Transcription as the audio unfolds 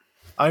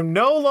I'm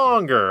no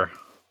longer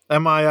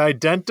am I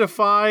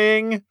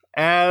identifying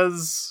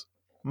as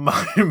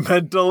my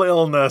mental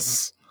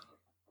illness.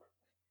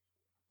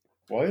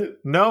 What?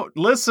 No,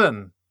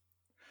 listen.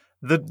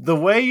 The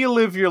way you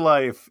live your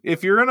life,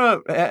 if you're in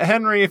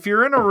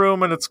a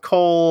room and it's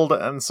cold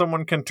and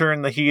someone can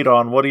turn the heat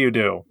on, what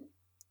do?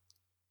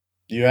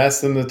 You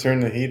asked them to turn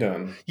the heat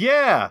on.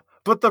 Yeah,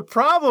 but the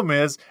problem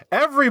is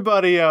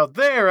everybody out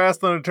there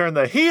asked them to turn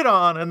the heat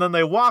on and then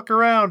they walk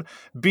around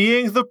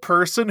being the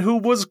person who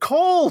was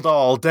cold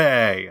all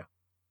day.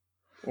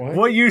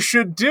 What you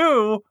should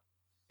do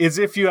is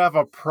if you have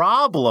a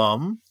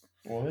problem,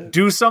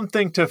 do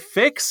something to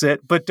fix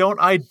it, but don't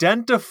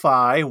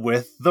identify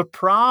with the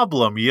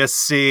problem, you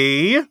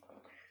see?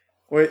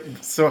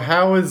 Wait, so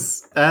how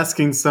is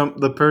asking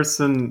the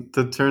person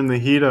to turn the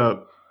heat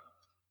up,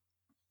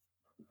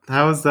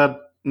 how is that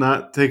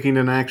not taking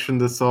an action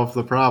to solve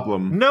the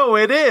problem? No,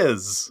 it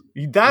is.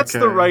 That's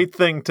the right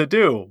thing to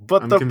do.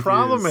 But the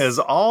problem is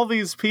all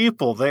these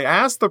people, they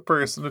ask the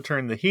person to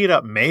turn the heat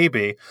up,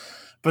 maybe,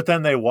 but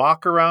then they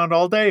walk around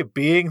all day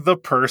being the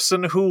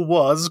person who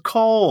was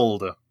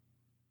cold.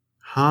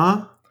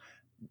 Huh?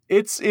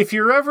 It's, if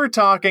you're ever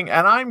talking,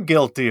 and I'm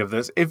guilty of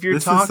this, if you're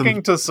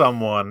talking to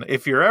someone,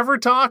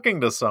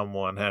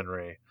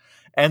 Henry,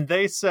 and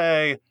they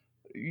say,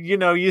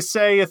 you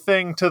say a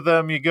thing to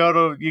them, you go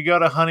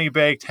to Honey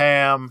Baked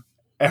Ham,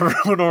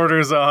 everyone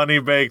orders a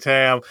Honey Baked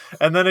Ham,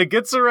 and then it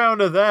gets around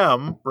to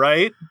them,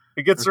 right?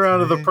 It gets around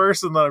to the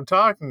person that I'm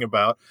talking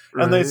about,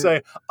 and they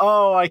say,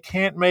 oh, I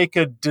can't make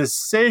a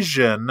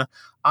decision,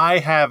 I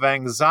have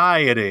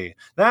anxiety.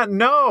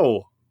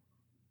 No,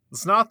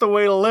 it's not the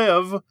way to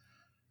live.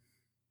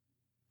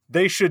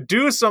 They should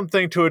do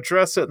something to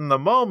address it in the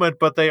moment,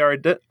 but they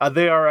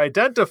are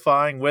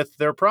identifying with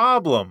their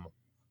problem.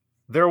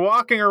 They're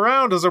walking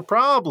around as a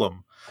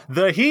problem.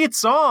 The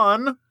heat's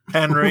on,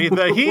 Henry.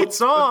 The heat's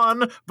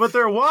on, but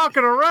they're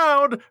walking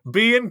around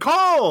being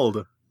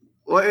cold.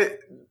 What?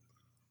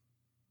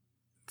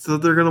 So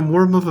they're going to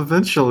warm up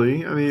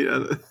eventually. I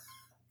mean,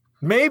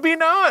 maybe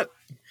not.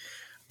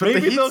 But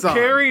maybe they'll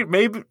carry.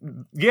 Maybe,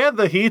 yeah,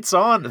 the heat's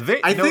on.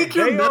 I think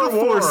your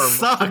metaphor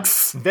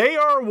sucks. They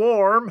are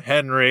warm,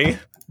 Henry,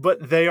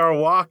 but they are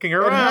walking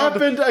around.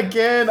 It happened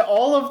again.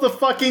 All of the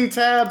fucking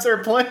tabs are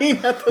playing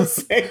at the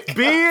same time.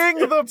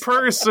 Being the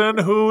person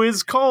who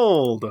is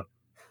cold.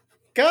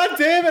 God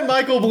damn it,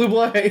 Michael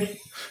Bublé.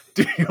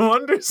 Do you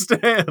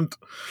understand?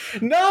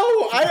 No,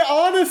 I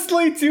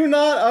honestly do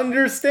not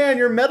understand.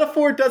 Your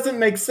metaphor doesn't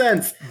make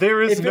sense.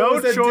 There is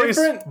no choice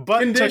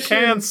but to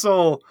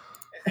cancel.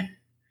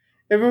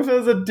 If it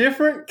was a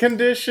different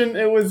condition,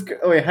 it was...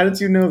 Wait, how did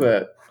you know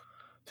that?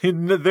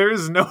 There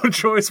is no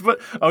choice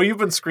but... Oh, you've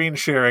been screen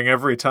sharing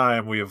every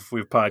time we've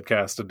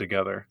podcasted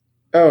together.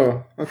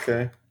 Oh,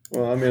 okay.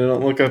 Well, I mean, I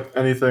don't look up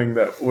anything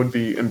that would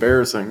be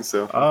embarrassing,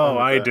 so... Oh,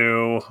 I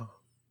do.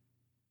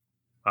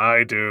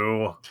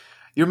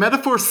 Your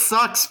metaphor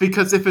sucks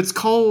because if it's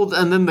cold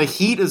and then the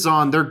heat is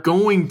on, they're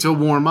going to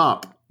warm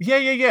up.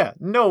 Yeah.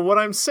 No, what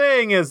I'm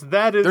saying is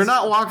that is... They're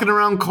not walking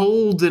around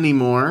cold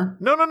anymore.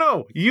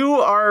 No.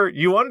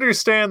 You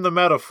understand the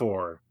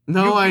metaphor.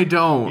 No, I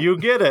don't. You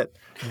get it.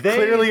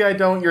 Clearly I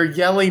don't. You're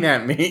yelling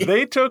at me.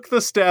 They took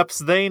the steps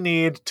they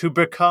need to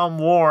become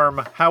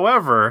warm.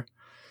 However,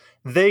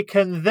 they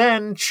can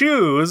then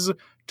choose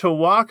to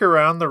walk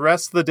around the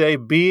rest of the day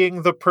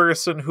being the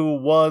person who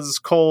was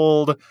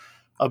cold,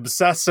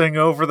 obsessing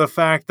over the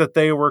fact that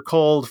they were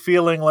cold,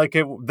 feeling like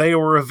they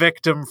were a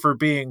victim for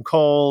being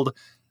cold,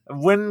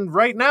 when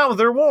right now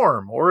they're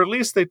warm, or at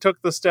least they took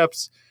the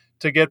steps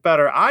to get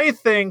better. I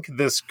think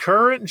this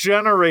current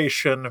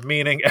generation,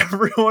 meaning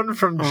everyone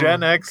from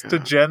Gen X to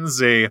Gen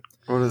Z,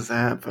 what is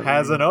happening?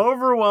 Has an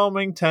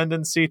overwhelming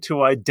tendency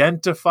to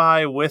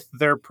identify with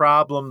their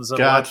problems and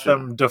let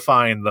them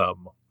define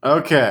them.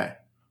 Okay.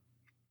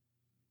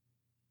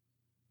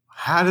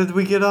 How did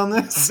we get on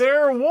this?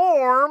 They're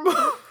warm.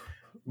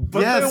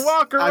 But yes, they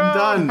walk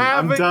around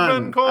I'm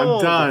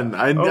done.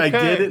 I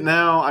get it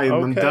now.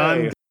 I'm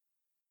done.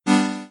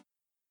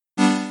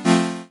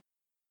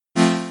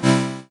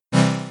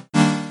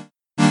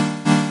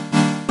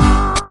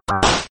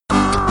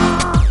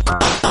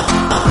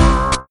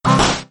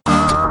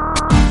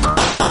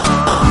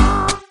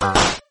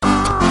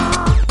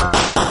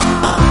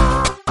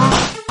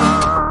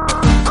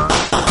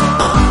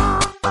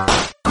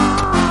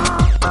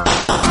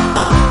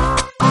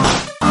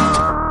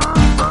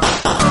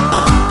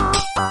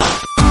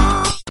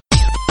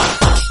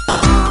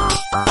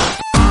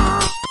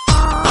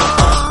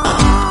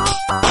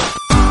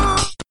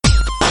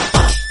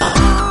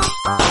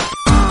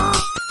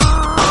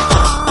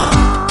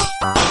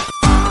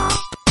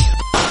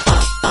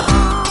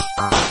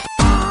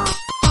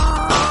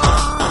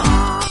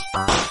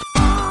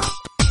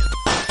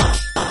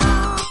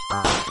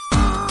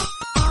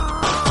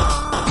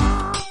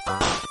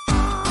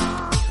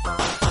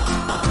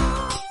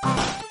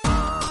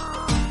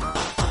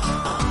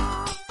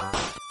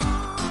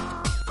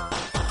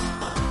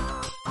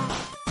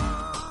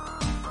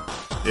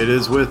 It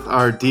is with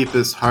our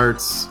deepest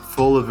hearts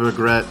full of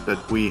regret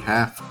that we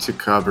have to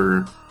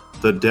cover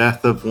the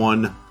death of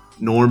one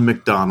Norm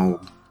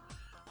Macdonald.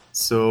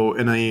 So,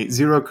 in a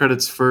Zero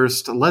Credits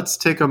First, let's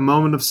take a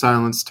moment of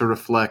silence to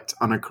reflect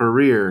on a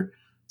career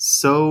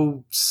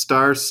so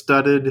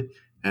star-studded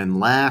and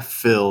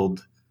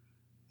laugh-filled.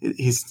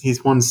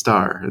 He's one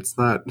star. It's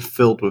not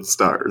filled with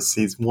stars.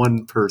 He's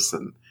one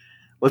person.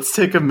 Let's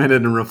take a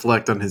minute and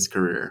reflect on his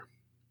career.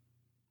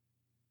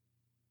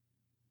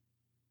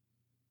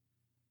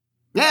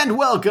 And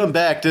welcome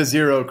back to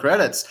Zero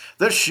Credits,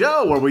 the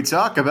show where we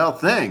talk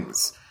about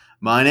things.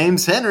 My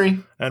name's Henry.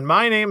 And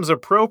my name's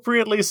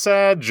Appropriately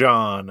Sad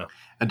John.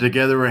 And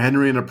together we're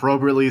Henry and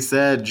Appropriately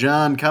Sad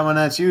John, coming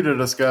at you to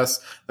discuss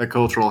the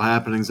cultural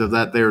happenings of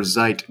that there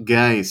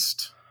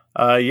zeitgeist.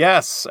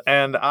 Yes,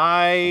 and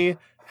I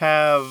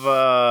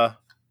have...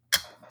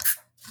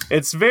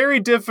 It's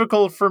very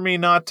difficult for me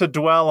not to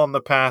dwell on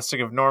the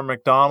passing of Norm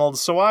Macdonald,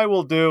 so I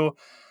will do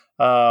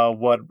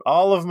what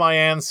all of my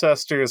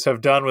ancestors have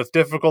done with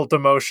difficult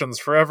emotions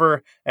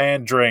forever,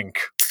 and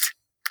drink.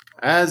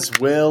 As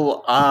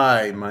will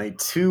I. My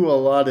 2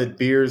 allotted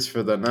beers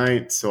for the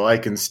night so I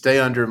can stay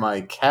under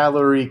my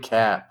calorie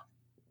cap.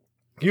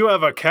 You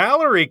have a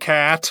calorie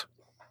cat?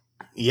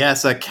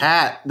 Yes, a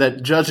cat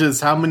that judges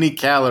how many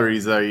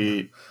calories I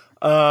eat.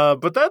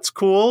 But that's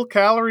cool.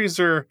 Calories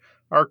are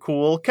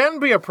cool. Can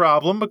be a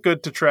problem, but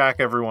good to track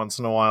every once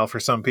in a while for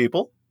some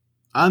people.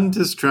 I'm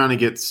just trying to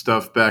get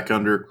stuff back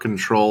under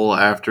control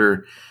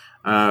after...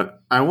 I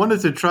wanted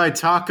to try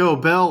Taco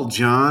Bell,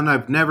 John.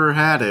 I've never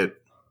had it.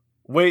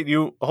 Wait,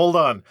 hold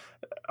on.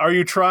 Are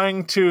you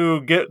trying to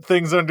get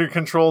things under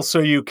control so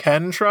you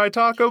can try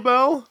Taco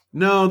Bell?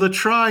 No, the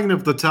trying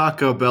of the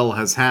Taco Bell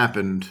has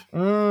happened.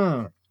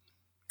 I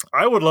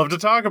would love to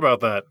talk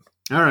about that.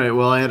 All right,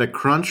 well, I had a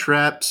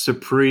Crunchwrap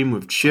Supreme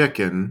with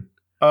chicken.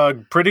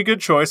 Pretty good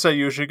choice. I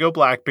usually go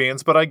black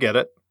beans, but I get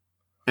it.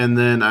 And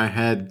then I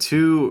had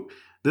 2...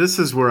 This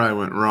is where I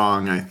went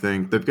wrong, I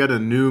think. They've got a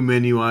new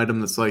menu item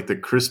that's like the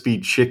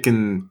crispy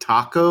chicken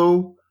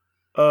taco.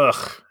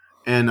 Ugh.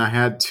 And I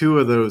had 2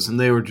 of those, and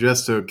they were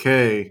just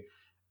okay.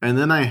 And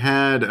then I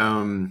had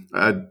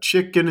a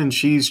chicken and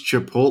cheese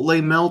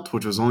chipotle melt,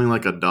 which was only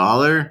like $1.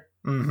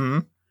 Mm-hmm.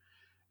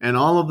 And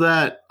all of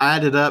that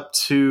added up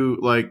to,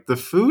 like, the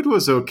food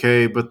was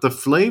okay, but the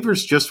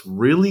flavors just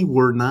really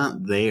were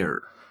not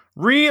there.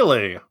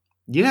 Really?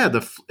 Yeah,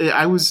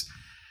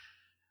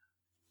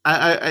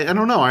 I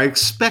don't know. I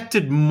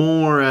expected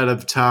more out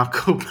of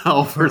Taco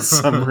Bell for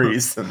some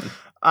reason.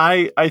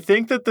 I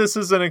think that this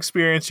is an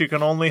experience you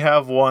can only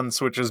have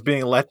once, which is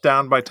being let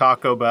down by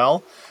Taco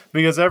Bell,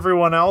 because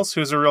everyone else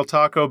who's a real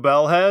Taco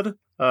Bell head,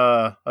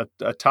 a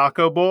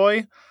taco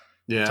boy,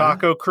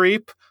 taco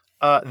creep,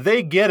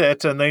 they get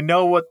it and they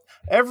know what.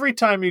 Every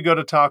time you go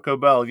to Taco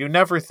Bell, you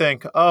never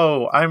think,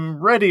 oh,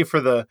 I'm ready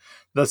for the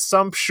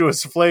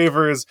sumptuous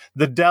flavors,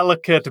 the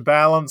delicate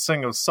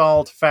balancing of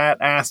salt, fat,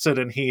 acid,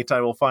 and heat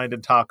I will find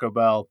in Taco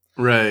Bell.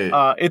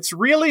 Right. It's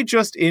really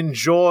just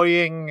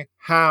enjoying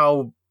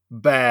how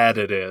bad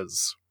it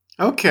is.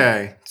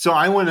 Okay, so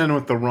I went in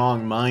with the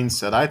wrong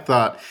mindset. I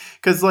thought,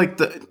 because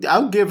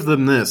I'll give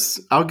them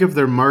this. I'll give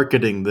their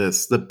marketing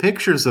this. The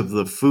pictures of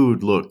the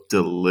food look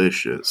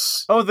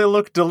delicious. Oh, they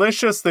look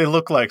delicious. They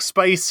look like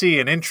spicy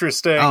and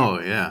interesting.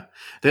 Oh, yeah.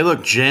 They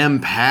look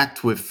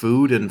jam-packed with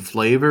food and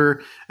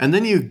flavor. And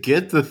then you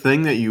get the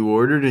thing that you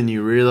ordered and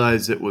you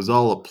realize it was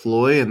all a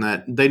ploy and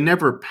that they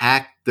never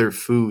packed their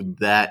food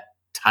that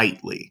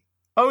tightly.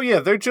 Oh, yeah.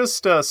 They're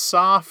just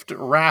soft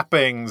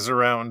wrappings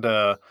around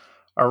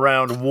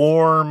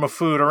warm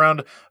food,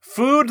 around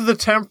food the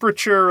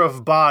temperature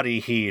of body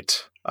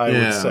heat, I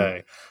would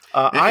say.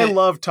 I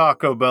love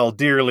Taco Bell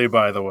dearly,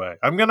 by the way.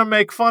 I'm going to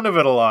make fun of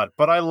it a lot,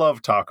 but I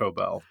love Taco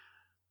Bell.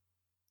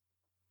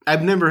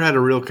 I've never had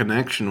a real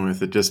connection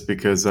with it just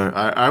because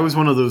I was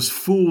one of those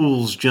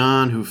fools,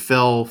 John, who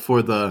fell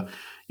for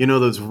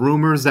those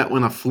rumors that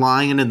went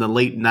flying in the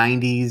late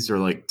 90s or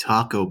like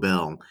Taco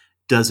Bell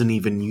doesn't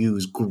even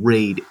use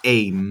grade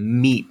A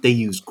meat. They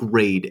use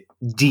grade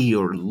D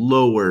or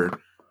lower.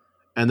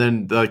 And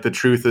then like the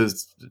truth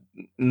is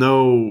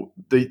no,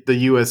 the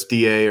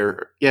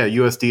USDA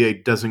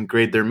doesn't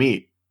grade their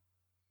meat.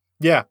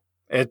 Yeah.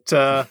 And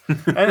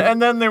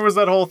then there was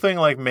that whole thing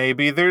like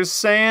maybe there's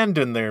sand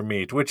in their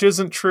meat, which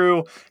isn't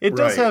true. It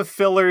does have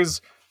fillers.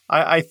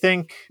 I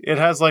think it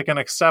has like an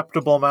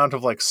acceptable amount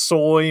of like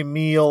soy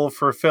meal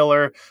for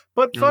filler,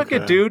 but fuck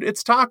it, dude.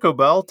 It's Taco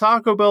Bell.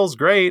 Taco Bell's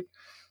great.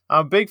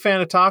 I'm a big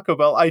fan of Taco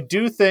Bell. I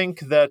do think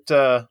that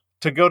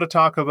to go to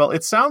Taco Bell,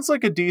 it sounds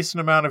like a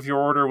decent amount of your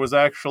order was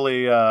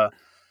actually kind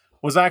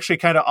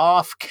of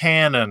off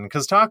canon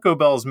because Taco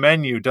Bell's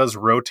menu does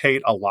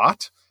rotate a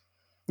lot.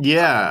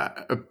 Yeah,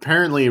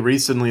 apparently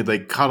recently they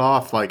cut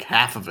off like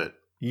half of it.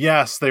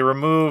 Yes, they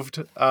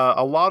removed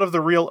a lot of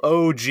the real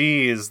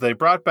OGs. They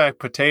brought back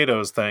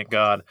potatoes, thank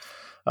God.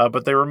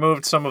 But they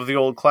removed some of the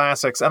old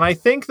classics. And I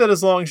think that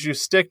as long as you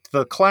stick to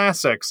the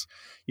classics,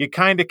 you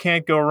kind of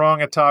can't go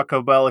wrong at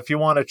Taco Bell. If you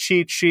want a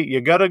cheat sheet,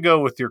 you got to go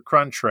with your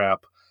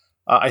Crunchwrap.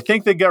 I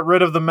think they got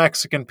rid of the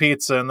Mexican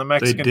pizza, and the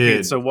Mexican did.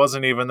 pizza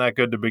wasn't even that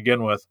good to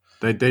begin with.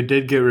 They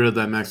did get rid of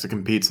that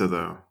Mexican pizza,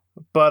 though.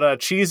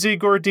 But Cheesy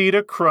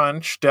Gordita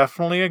Crunch,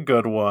 definitely a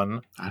good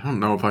one. I don't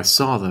know if I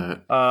saw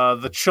that.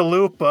 The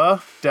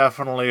Chalupa,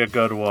 definitely a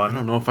good I one.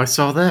 don't know if I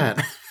saw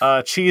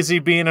that. Cheesy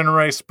Bean and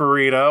Rice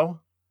Burrito.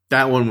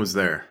 That one was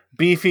there.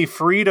 Beefy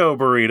Frito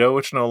Burrito,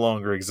 which no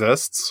longer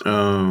exists.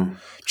 Oh.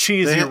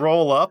 Cheesy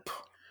Roll Up.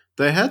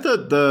 They had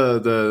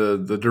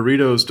the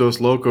Doritos Dos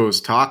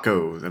Locos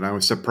taco, and I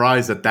was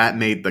surprised that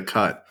made the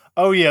cut.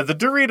 Oh, yeah, the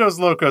Doritos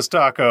Locos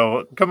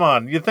Taco. Come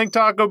on, you think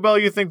Taco Bell,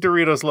 you think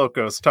Doritos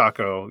Locos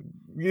Taco.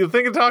 You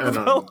think of Taco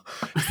Bell?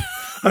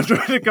 I'm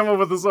trying to come up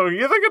with a song.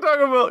 You think of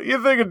Taco Bell,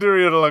 you think of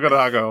Doritos Loco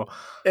Taco.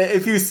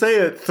 If you say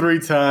it 3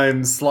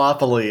 times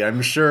sloppily,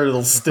 I'm sure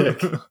it'll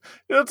stick.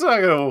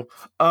 Taco.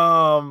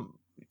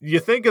 You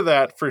think of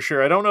that for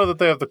sure. I don't know that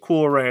they have the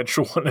Cool Ranch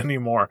one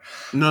anymore.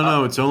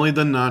 No, it's only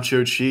the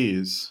nacho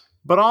cheese.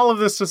 But all of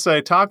this to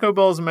say, Taco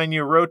Bell's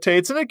menu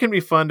rotates, and it can be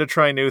fun to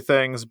try new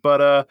things,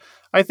 but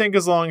I think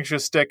as long as you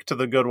stick to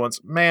the good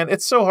ones, man,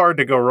 it's so hard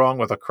to go wrong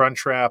with a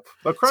Crunchwrap.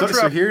 A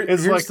Crunchwrap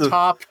is like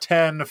top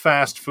 10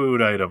 fast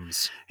food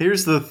items.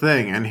 Here's the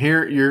thing, and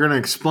here you're going to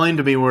explain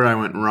to me where I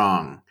went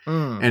wrong.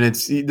 And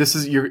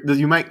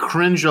you might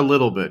cringe a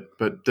little bit,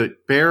 but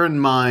bear in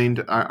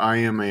mind, I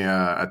am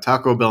a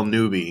Taco Bell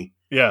newbie.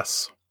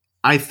 Yes.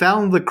 I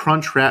found the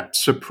Crunchwrap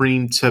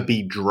Supreme to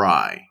be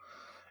dry.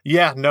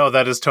 Yeah, no,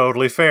 that is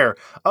totally fair.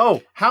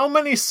 Oh, how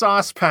many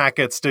sauce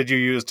packets did you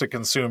use to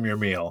consume your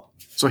meal?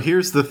 So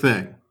here's the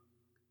thing.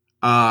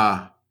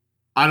 I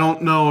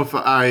don't know if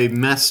I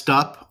messed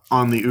up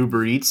on the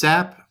Uber Eats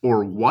app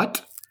or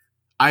what.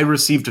 I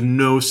received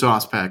no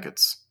sauce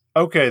packets.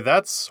 Okay,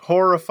 that's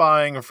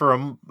horrifying for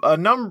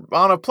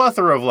on a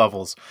plethora of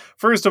levels.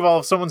 First of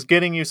all, if someone's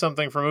getting you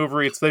something from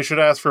Uber Eats, they should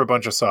ask for a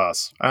bunch of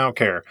sauce. I don't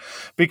care.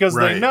 Because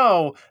they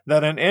know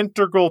that an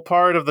integral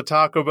part of the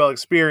Taco Bell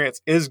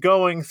experience is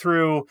going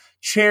through,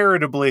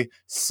 charitably,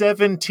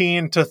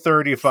 17 to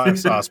 35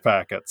 sauce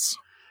packets.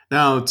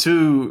 Now,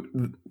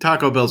 to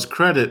Taco Bell's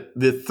credit,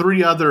 the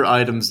 3 other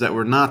items that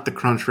were not the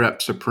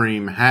Crunchwrap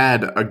Supreme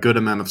had a good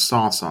amount of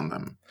sauce on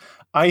them.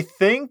 I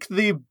think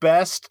the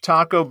best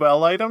Taco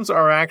Bell items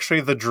are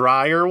actually the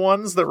drier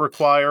ones that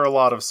require a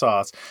lot of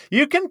sauce.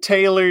 You can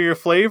tailor your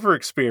flavor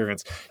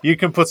experience. You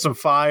can put some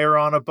fire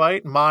on a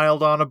bite,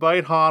 mild on a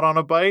bite, hot on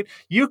a bite.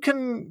 You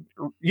can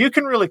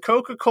really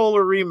Coca-Cola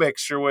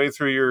remix your way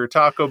through your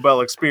Taco Bell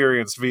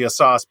experience via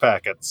sauce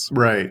packets.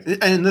 Right.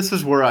 And this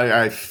is where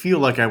I feel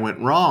like I went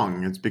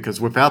wrong. It's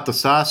because without the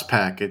sauce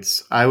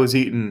packets, I was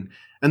eating...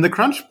 And the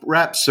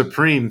Crunchwrap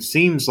Supreme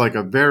seems like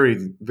a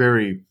very,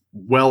 very...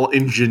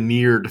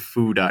 well-engineered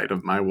food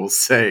item, I will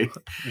say.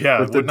 Yeah,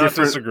 would not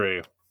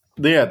disagree.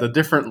 Yeah, the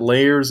different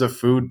layers of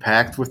food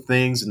packed with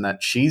things, and that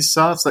cheese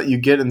sauce that you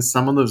get in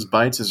some of those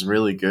bites is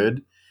really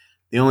good.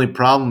 The only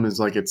problem is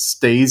like it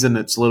stays in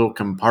its little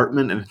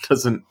compartment and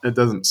it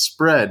doesn't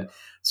spread.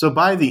 So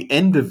by the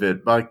end of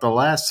it, by like the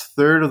last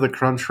third of the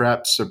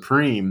Crunchwrap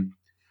Supreme,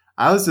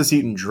 I was just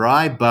eating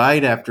dry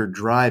bite after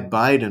dry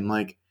bite, and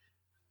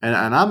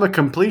and I'm a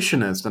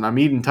completionist, and I'm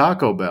eating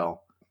Taco Bell.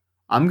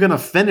 I'm going to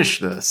finish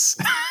this.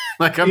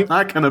 I'm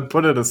not going to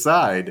put it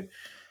aside.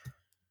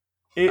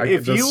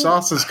 The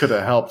sauces could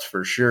have helped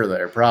for sure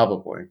there,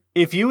 probably.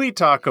 If you eat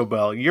Taco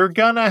Bell, you're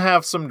going to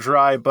have some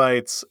dry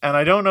bites, and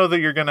I don't know that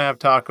you're going to have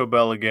Taco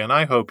Bell again.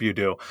 I hope you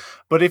do.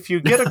 But if you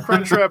get a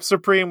Crunchwrap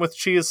Supreme with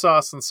cheese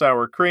sauce and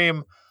sour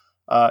cream,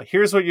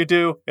 here's what you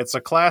do. It's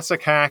a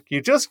classic hack.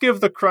 You just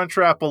give the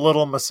Crunchwrap a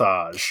little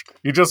massage.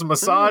 You just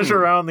massage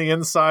around the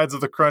insides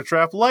of the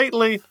Crunchwrap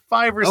lightly,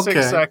 5 or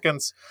 6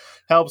 seconds.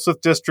 Helps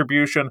with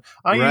distribution.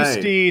 I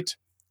used to eat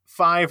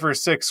 5 or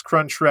 6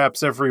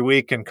 Crunchwraps every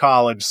week in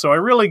college, so I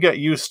really got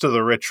used to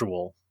the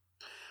ritual.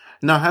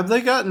 Now, have they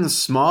gotten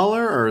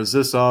smaller, or has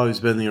this always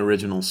been the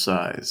original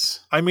size?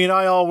 I mean,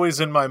 I always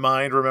in my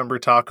mind remember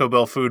Taco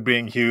Bell food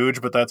being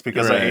huge, but that's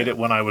because I ate it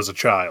when I was a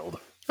child.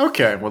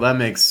 Okay, well that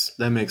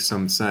makes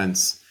some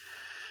sense.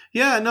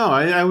 Yeah, no,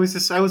 I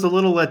was a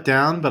little let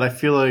down, but I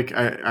feel like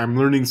I'm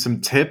learning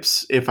some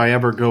tips if I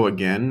ever go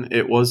again.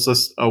 It was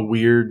just a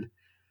weird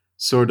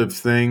sort of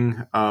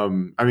thing. I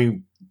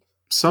mean,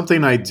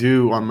 something I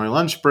do on my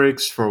lunch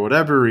breaks for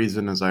whatever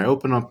reason is I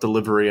open up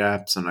delivery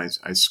apps and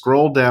I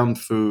scroll down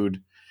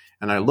food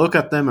and I look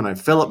at them and I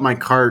fill up my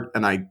cart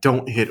and I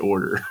don't hit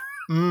order.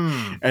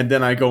 And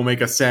then I go make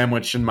a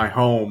sandwich in my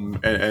home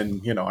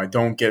and I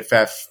don't get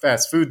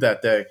fast food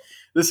that day.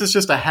 This is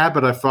just a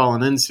habit I've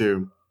fallen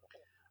into.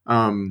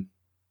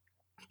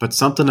 But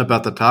something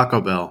about the Taco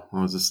Bell,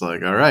 I was just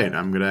like, all right,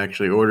 I'm going to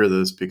actually order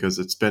this because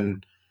it's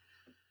been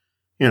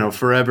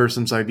forever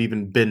since I've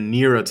even been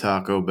near a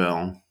Taco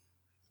Bell,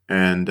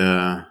 and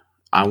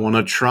I want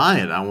to try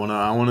it. I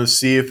want to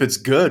see if it's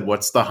good.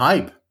 What's the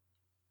hype?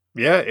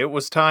 Yeah, it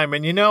was time,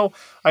 and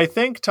I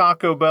think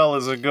Taco Bell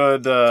is a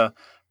good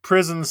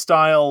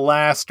prison-style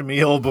last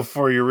meal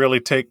before you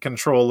really take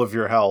control of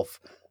your health.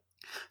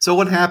 So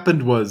what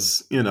happened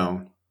was,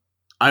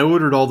 I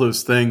ordered all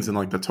those things,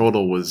 and the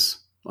total was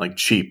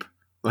cheap.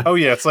 Oh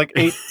yeah, it's like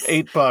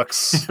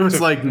 $8 It was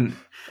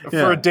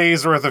for a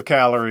day's worth of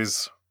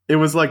calories. It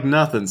was like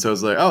nothing. So I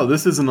was like, oh,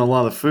 this isn't a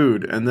lot of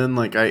food. And then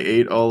like I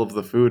ate all of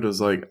the food. I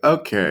was like,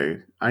 okay,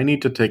 I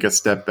need to take a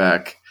step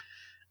back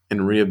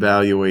and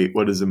reevaluate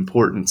what is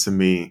important to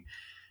me.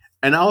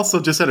 And also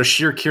just out of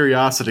sheer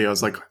curiosity, I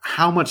was like,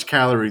 how much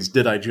calories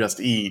did I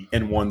just eat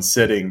in one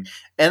sitting?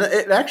 And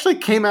it actually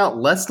came out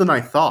less than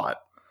I thought.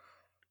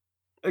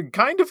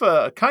 Kind of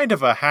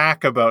a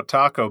hack about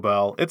Taco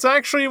Bell. It's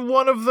actually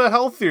one of the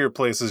healthier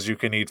places you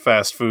can eat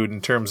fast food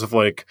in terms of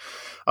like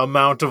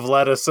amount of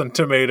lettuce and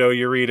tomato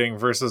you're eating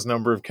versus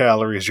number of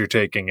calories you're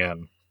taking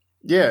in.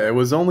 Yeah, it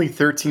was only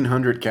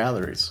 1,300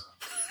 calories.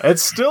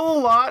 It's still a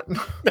lot.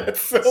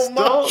 That's so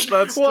much.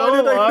 That's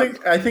still a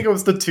lot. I think it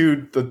was the two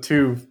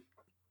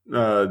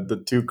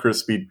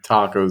crispy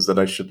tacos that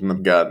I shouldn't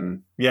have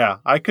gotten. Yeah,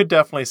 I could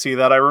definitely see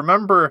that. I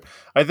remember,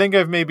 I think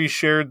I've maybe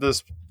shared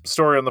this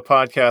story on the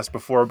podcast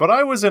before, but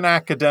I was in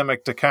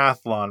academic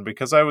decathlon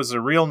because I was a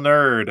real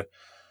nerd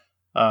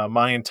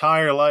my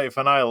entire life,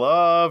 and I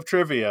love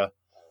trivia.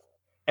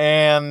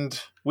 And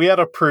we had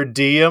a per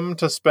diem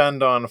to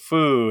spend on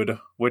food,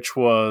 which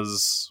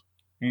was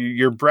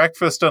your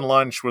breakfast and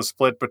lunch was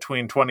split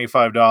between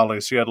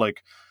 $25. So you had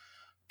like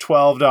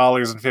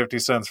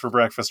 $12.50 for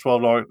breakfast,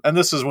 $12, and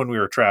this is when we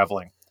were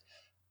traveling.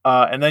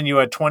 And then you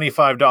had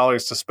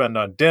 $25 to spend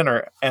on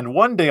dinner. And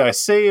one day I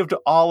saved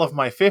all of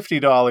my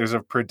 $50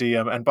 of per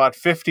diem and bought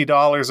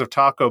 $50 of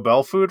Taco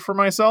Bell food for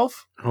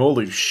myself.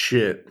 Holy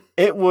shit.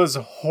 It was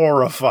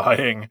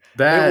horrifying.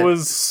 It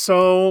was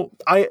so...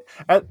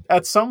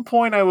 At some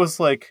point I was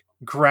like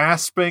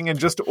grasping and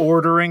just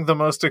ordering the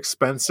most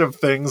expensive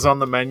things on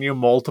the menu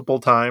multiple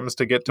times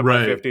to get to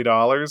my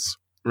 $50.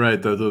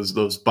 Right,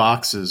 those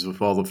boxes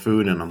with all the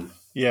food in them.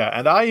 Yeah,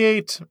 and I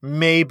ate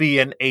maybe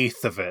an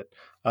eighth of it.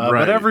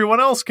 But everyone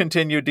else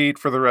continued to eat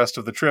for the rest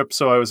of the trip,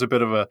 so I was a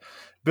bit of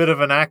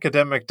an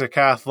academic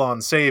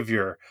decathlon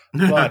savior.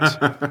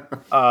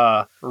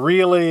 But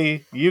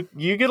really, you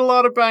get a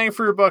lot of bang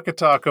for your buck at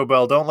Taco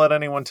Bell. Don't let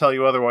anyone tell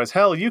you otherwise.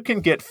 Hell, you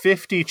can get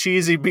 50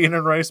 cheesy bean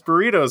and rice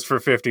burritos for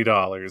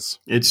 $50.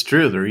 It's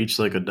true. They're each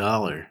like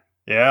 $1.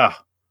 Yeah.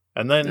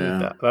 And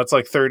then that's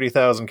like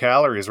 30,000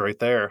 calories right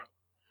there.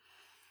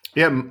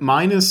 Yeah,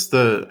 minus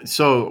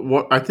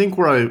what I think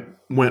where I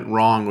went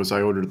wrong was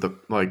I ordered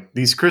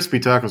these crispy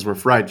tacos were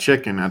fried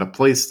chicken at a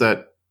place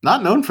that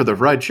not known for their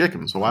fried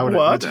chicken. So why would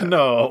I do that?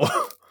 No.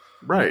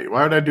 Right.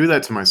 Why would I do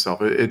that to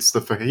myself? It's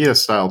the fajita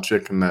style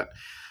chicken that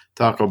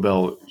Taco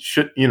Bell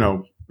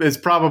is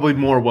probably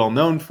more well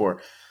known for.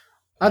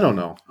 I don't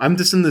know. I'm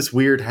just in this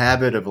weird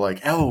habit of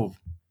like, oh,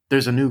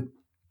 there's a new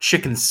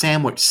chicken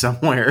sandwich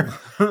somewhere.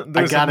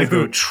 I gotta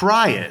go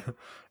try it.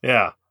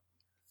 Yeah.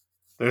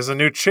 There's a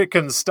new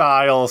chicken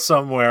style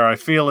somewhere. I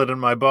feel it in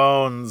my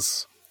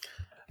bones.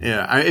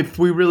 Yeah, if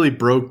we really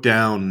broke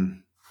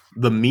down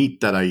the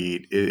meat that I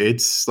eat,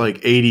 it's like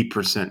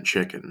 80%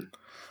 chicken.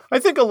 I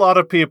think a lot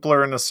of people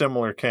are in a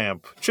similar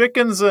camp.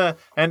 Chicken's an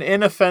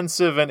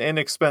inoffensive and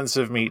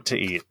inexpensive meat to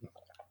eat.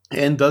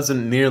 And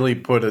doesn't nearly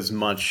put as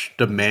much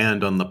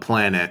demand on the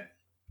planet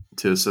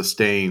to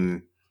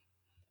sustain,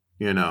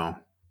 the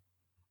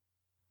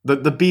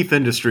beef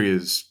industry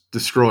is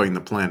destroying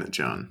the planet,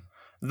 John.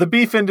 The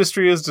beef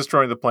industry is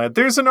destroying the planet.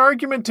 There's an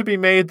argument to be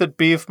made that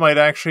beef might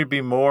actually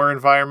be more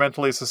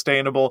environmentally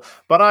sustainable,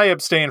 but I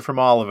abstain from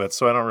all of it,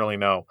 so I don't really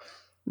know.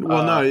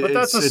 Well, no, but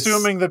that's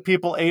assuming that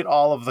people ate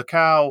all of the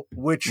cow,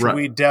 which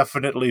we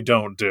definitely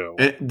don't do.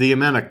 The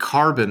amount of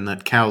carbon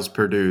that cows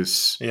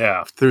produce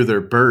through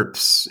their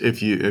burps,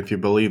 if you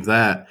believe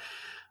that,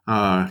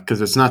 because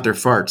it's not their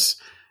farts,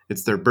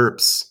 it's their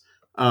burps.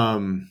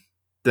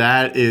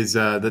 That is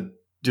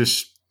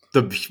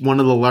one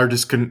of the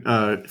largest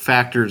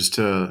factors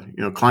to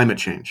climate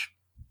change.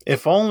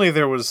 If only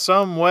there was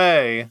some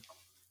way.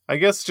 I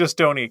guess just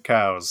don't eat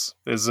cows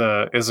is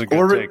a good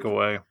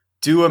takeaway.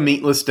 Do a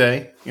meatless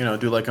day.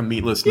 Do like a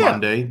meatless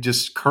Monday.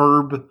 Just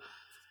curb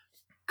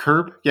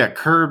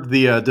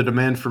the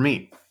demand for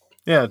meat.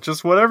 Yeah,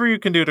 just whatever you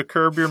can do to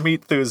curb your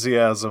meat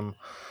enthusiasm.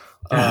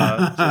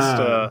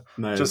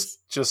 Nice.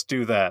 Just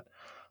do that.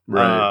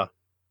 Right.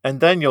 And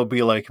then you'll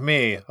be like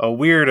me, a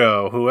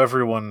weirdo who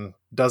everyone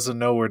doesn't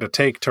know where to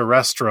take to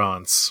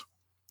restaurants.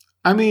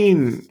 I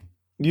mean,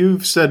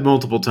 you've said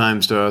multiple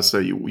times to us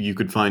that you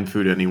could find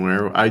food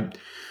anywhere.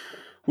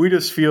 We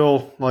just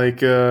feel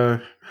like,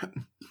 you're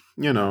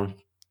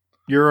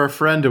our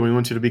friend and we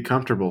want you to be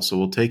comfortable, so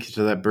we'll take you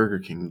to that Burger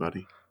King,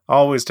 buddy.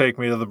 Always take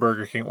me to the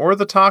Burger King or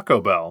the Taco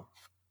Bell.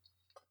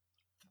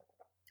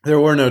 There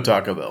were no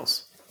Taco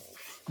Bells.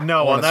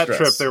 No, on that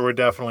trip there were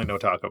definitely no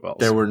Taco Bells.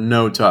 There were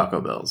no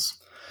Taco Bells.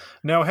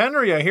 Now,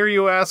 Henry, I hear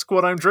you ask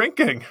what I'm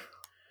drinking.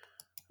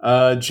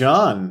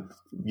 John,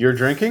 you're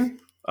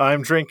drinking?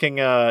 I'm drinking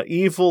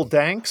Evil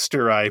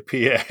Dankster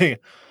IPA.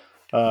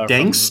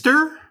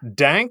 Dankster?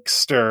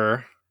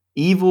 Dankster.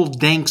 Evil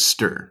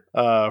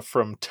Dankster.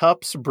 From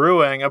Tups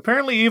Brewing.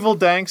 Apparently, Evil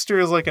Dankster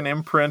is like an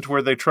imprint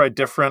where they try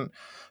different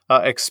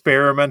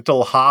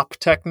experimental hop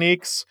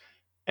techniques.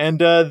 And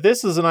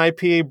this is an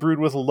IPA brewed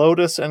with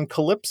Lotus and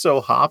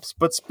Calypso hops,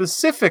 but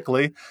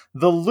specifically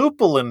the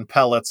lupulin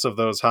pellets of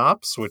those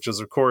hops, which is,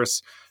 of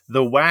course,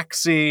 the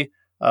waxy,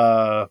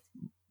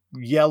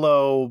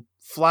 yellow,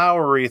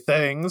 flowery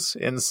things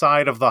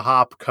inside of the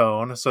hop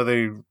cone. So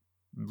they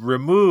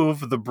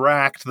remove the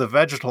bract, the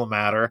vegetal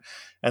matter,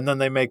 and then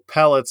they make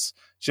pellets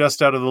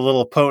just out of the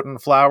little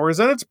potent flowers,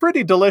 and it's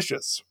pretty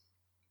delicious.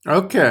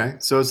 Okay,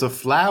 so it's a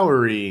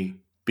flowery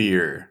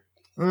beer.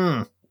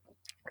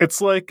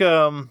 It's like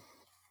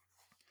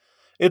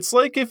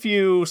if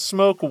you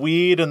smoke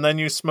weed and then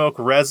you smoke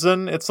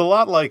resin. It's a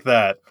lot like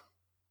that.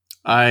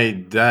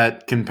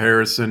 That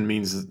comparison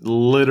means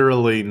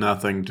literally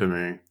nothing to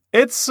me.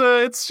 It's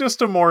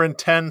just a more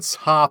intense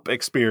hop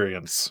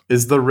experience.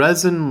 Is the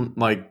resin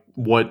like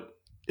what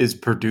is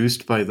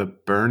produced by the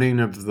burning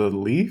of the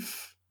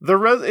leaf?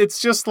 It's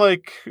just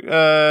like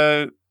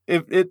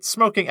it's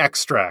smoking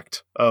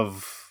extract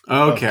of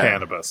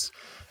cannabis.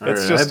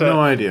 It's I have no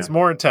idea. It's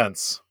more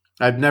intense.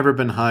 I've never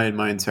been high in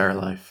my entire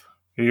life.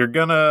 You're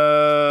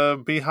gonna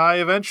be high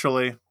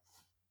eventually.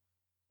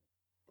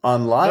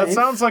 On life? That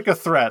sounds like a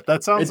threat. A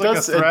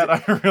threat,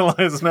 I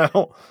realize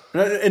now.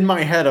 In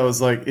my head, I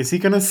was like, is he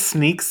gonna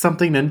sneak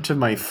something into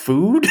my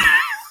food?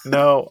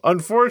 No,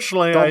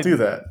 unfortunately, Don't do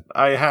that.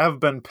 I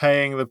have been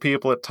paying the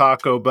people at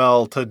Taco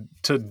Bell to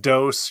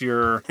dose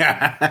your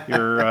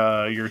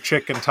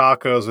chicken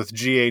tacos with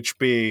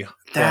GHB.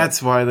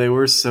 That's why they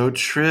were so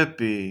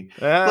trippy.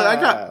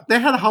 Look, they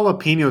had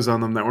jalapenos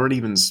on them that weren't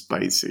even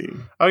spicy.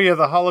 Oh yeah,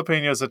 the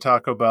jalapenos at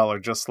Taco Bell are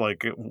just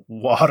like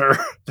water.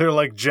 They're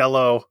like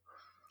Jell-O.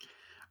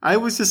 I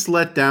was just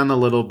let down a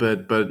little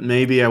bit, but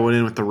maybe I went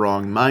in with the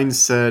wrong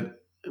mindset.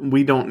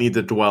 We don't need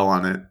to dwell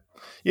on it.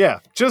 Yeah,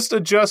 just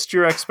adjust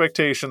your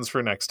expectations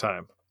for next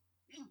time.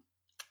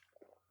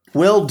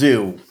 Will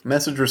do.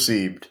 Message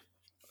received.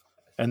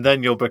 And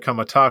then you'll become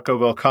a Taco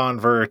Bell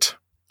convert.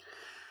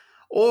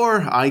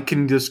 Or I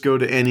can just go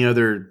to any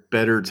other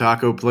better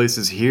taco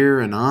places here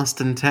in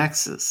Austin,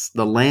 Texas,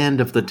 the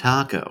land of the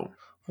taco.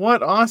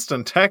 What?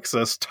 Austin,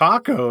 Texas?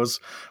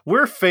 Tacos?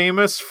 We're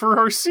famous for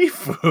our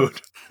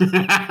seafood.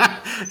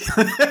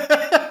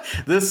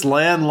 This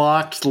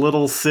landlocked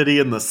little city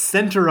in the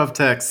center of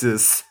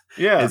Texas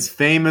is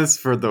famous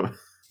for the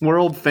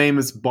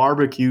world-famous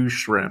barbecue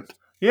shrimp.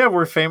 Yeah,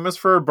 we're famous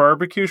for our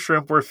barbecue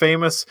shrimp. We're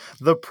famous,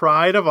 the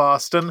pride of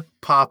Austin,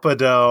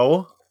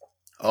 Pappadeaux.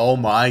 Oh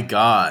my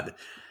God.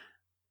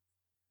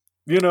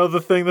 You know,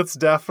 the thing that's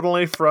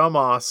definitely from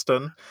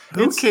Austin.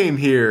 Who came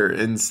here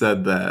and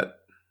said that?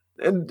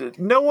 And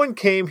no one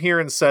came here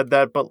and said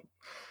that, but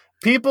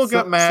people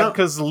got mad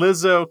because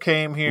Lizzo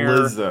came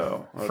here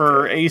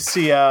for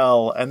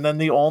ACL, and then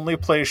the only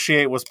place she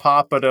ate was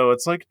Pappadeaux.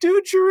 It's like,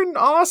 dude, you're in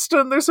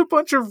Austin. There's a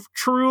bunch of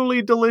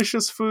truly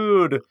delicious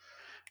food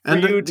for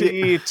you to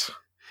eat.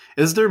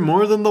 Is there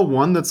more than the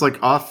one that's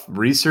like off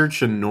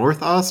Research in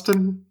North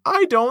Austin?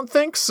 I don't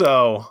think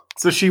so.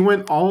 So she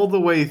went all the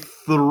way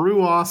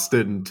through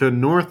Austin to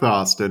North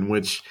Austin,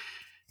 which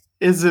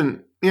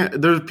isn't... Yeah,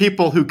 there's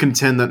people who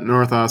contend that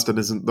North Austin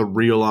isn't the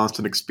real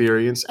Austin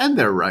experience, and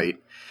they're right.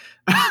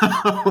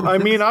 I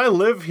mean, I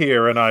live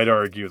here, and I'd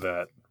argue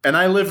that. And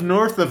I live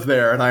north of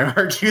there, and I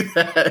argue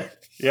that.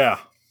 Yeah.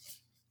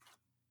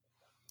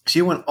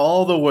 She went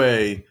all the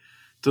way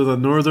to the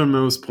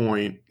northernmost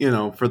point,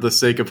 for the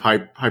sake of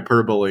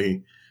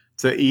hyperbole,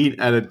 to eat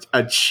at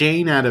a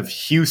chain out of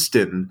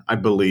Houston, I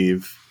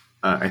believe.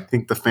 I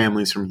think the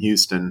family's from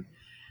Houston.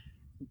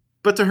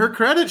 But to her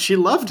credit, she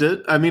loved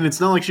it. I mean, it's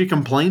not like she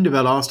complained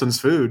about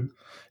Austin's food.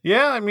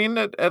 Yeah, I mean,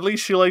 at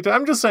least she liked it.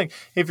 I'm just saying,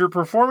 if you're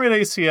performing at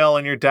ACL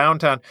and you're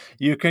downtown,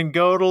 you can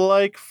go to,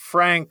 like,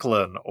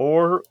 Franklin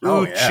or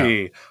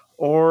Uchi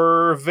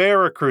or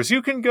Veracruz.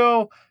 You can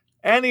go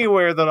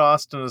anywhere that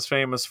Austin is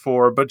famous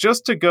for, but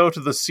just to go to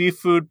the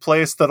seafood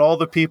place that all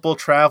the people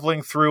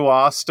traveling through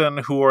Austin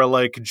who are,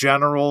 like,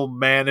 general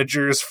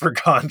managers for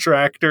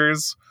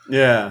contractors.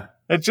 Yeah.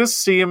 It just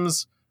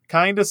seems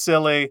kind of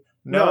silly.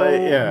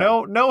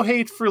 No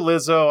hate for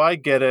Lizzo. I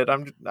get it.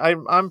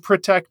 I'm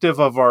protective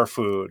of our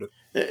food.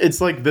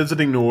 It's like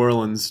visiting New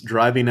Orleans,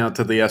 driving out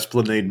to the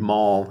Esplanade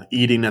Mall,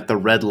 eating at the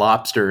Red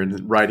Lobster,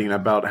 and writing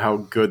about how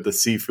good the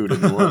seafood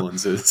in New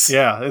Orleans is.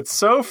 Yeah, it's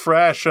so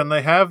fresh, and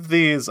they have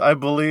these, I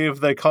believe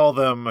they call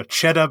them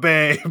Cheddar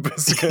Bay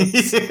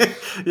biscuits.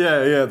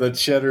 yeah, the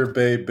Cheddar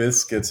Bay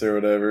biscuits or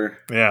whatever.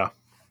 Yeah.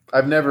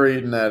 I've never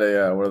eaten at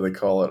a, what do they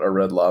call it, a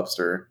Red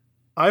Lobster.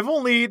 I've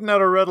only eaten at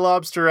a Red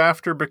Lobster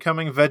after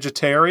becoming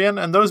vegetarian,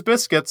 and those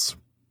biscuits,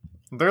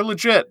 they're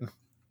legit.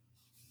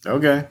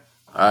 Okay.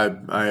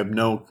 I have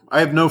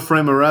no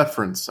frame of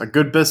reference. A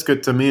good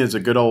biscuit to me is a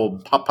good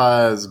old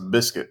Popeye's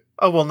biscuit.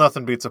 Oh, well,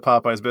 nothing beats a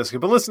Popeye's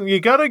biscuit. But listen,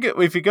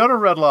 if you go to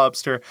Red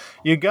Lobster,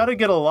 you got to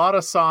get a lot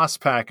of sauce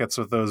packets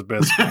with those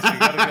biscuits. You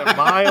got to get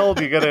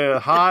mild, you got to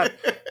get hot,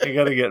 you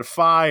got to get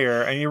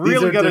fire, and you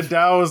really got to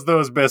douse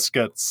those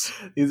biscuits.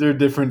 These are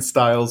different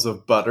styles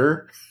of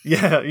butter.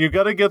 Yeah, you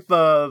got to get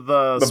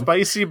the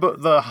spicy,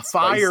 the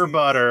fire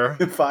butter.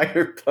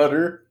 Fire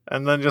butter.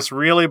 And then just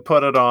really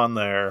put it on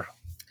there.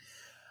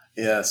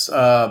 Yes.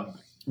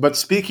 But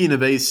speaking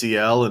of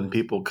ACL and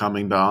people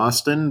coming to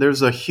Austin,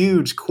 there's a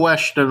huge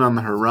question on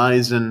the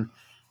horizon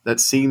that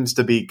seems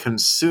to be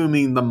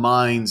consuming the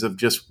minds of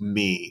just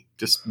me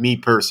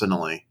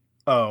personally.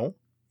 Oh.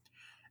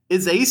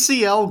 Is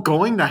ACL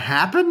going to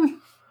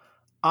happen?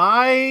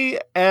 I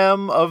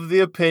am of the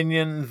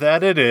opinion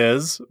that it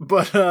is,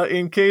 but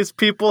in case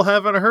people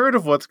haven't heard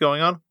of what's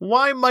going on,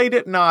 why might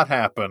it not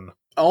happen?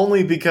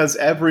 Only because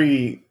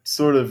every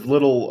sort of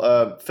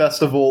little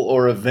festival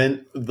or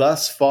event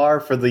thus far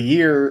for the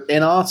year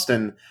in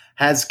Austin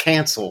has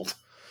canceled.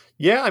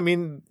 Yeah, I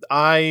mean,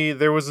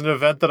 there was an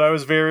event that I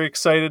was very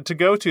excited to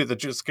go to that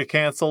just got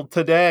canceled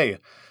today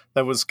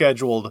that was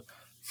scheduled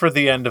for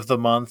the end of the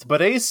month.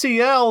 But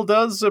ACL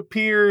does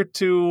appear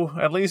to,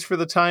 at least for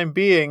the time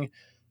being,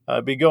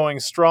 be going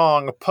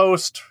strong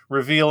post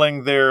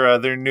revealing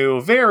their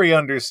new, very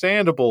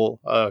understandable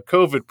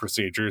COVID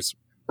procedures.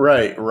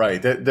 Right.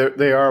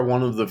 They are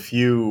one of the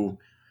few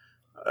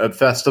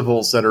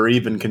festivals that are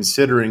even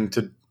considering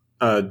to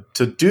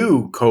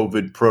do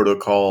COVID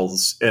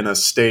protocols in a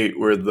state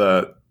where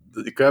the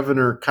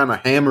governor kind of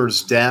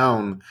hammers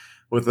down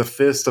with a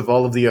fist of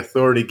all of the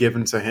authority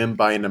given to him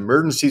by an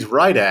Emergencies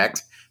Right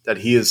Act that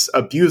he is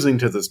abusing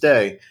to this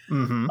day.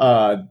 Mm-hmm.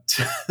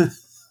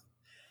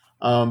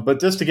 But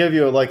just to give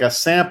you a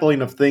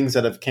sampling of things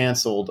that have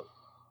canceled,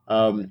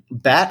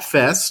 Bat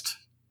Fest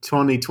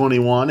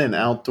 2021, an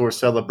outdoor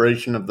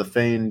celebration of the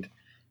famed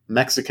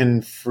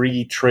Mexican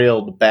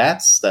free-trailed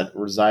bats that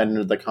reside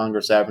under the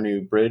Congress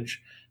Avenue Bridge,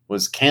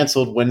 was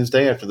canceled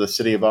Wednesday after the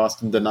city of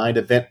Austin denied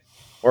event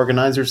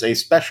organizers a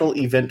special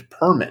event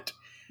permit.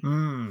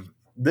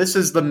 This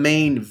is the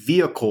main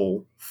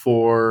vehicle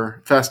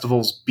for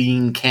festivals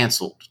being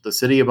canceled. The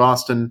city of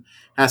Austin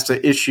has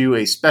to issue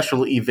a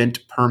special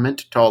event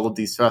permit to all of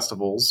these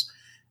festivals,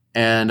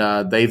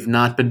 and they've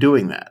not been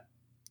doing that.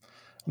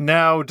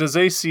 Now, does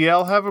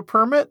ACL have a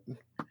permit?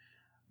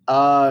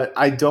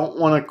 I don't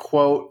want to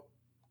quote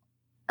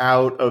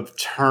out of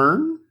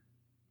turn.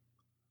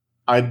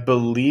 I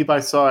believe I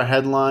saw a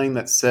headline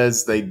that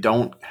says they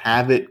don't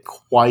have it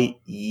quite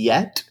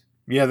yet.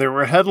 Yeah, there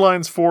were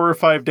headlines 4 or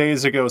 5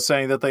 days ago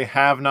saying that they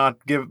have not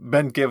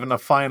been given a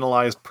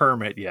finalized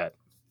permit yet.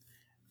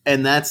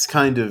 And that's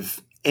kind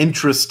of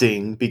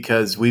interesting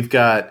because we've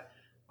got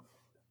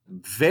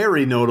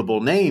very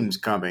notable names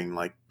coming,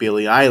 like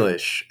Billie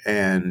Eilish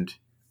and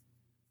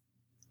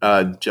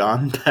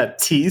John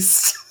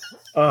Baptiste.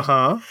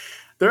 Uh-huh.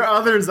 There are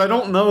others. I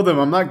don't know them.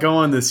 I'm not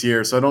going this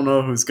year, so I don't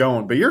know who's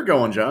going. But you're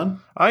going,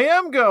 John. I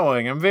am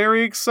going. I'm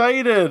very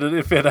excited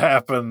if it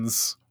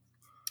happens.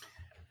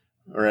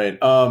 All right.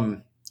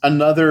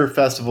 Another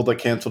festival that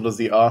canceled is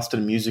the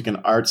Austin Music and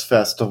Arts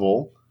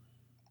Festival.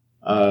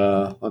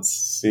 Let's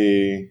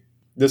see.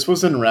 This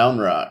was in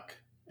Round Rock.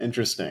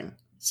 Interesting.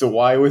 So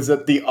why was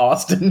it the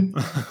Austin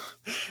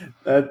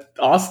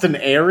Austin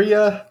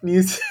area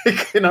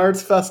Music and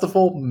Arts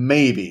Festival?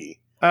 Maybe.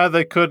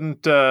 They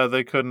couldn't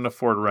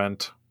afford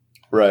rent.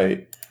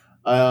 Right.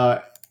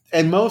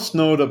 And most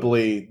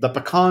notably, the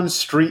Pecan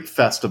Street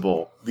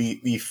Festival,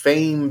 the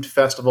famed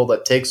festival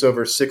that takes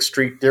over 6th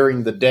Street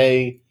during the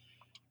day.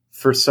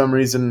 For some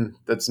reason,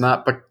 that's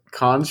not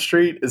Pecan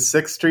Street. Is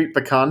 6th Street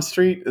Pecan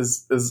Street?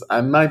 Is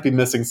I might be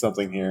missing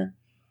something here.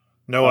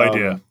 No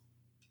idea.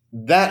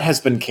 That has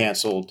been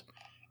canceled.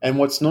 And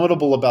what's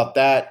notable about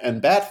that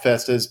and Bat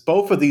Fest is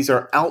both of these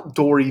are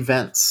outdoor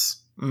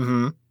events.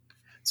 Mm-hmm.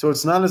 So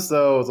it's not as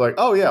though it's like,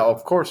 oh yeah,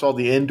 of course all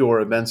the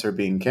indoor events are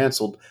being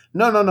canceled.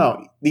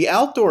 No. The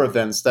outdoor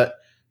events that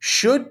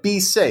should be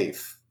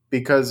safe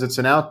because it's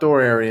an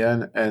outdoor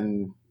area,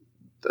 and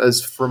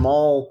as from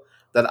all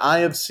that I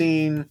have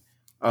seen,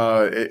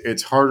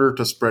 it's harder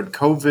to spread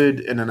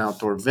COVID in an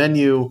outdoor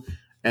venue.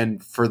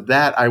 And for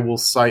that, I will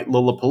cite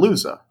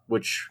Lollapalooza,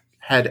 which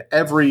had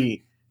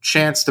every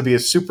chance to be a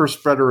super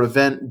spreader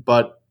event,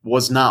 but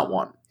was not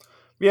one.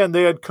 Yeah, and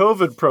they had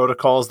COVID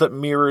protocols that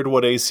mirrored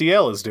what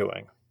ACL is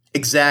doing.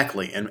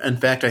 Exactly. And in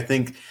fact, I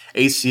think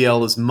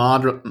ACL is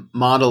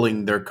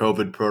modeling their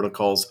COVID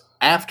protocols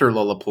after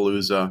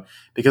Lollapalooza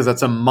because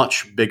that's a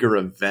much bigger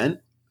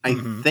event, I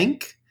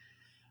think.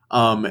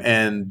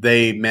 And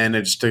they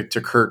managed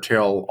to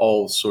curtail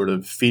all sort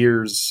of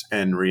fears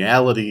and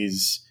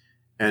realities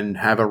and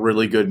have a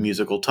really good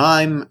musical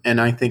time.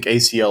 And I think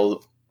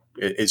ACL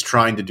is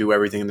trying to do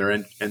everything in their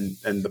in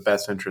the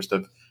best interest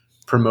of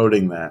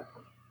promoting that.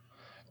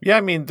 Yeah,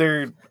 I mean,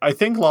 I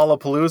think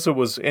Lollapalooza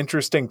was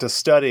interesting to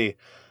study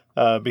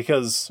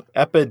because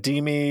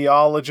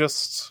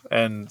epidemiologists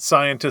and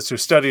scientists who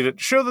studied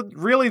it show that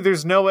really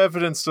there's no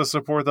evidence to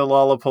support that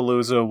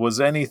Lollapalooza was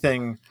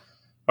anything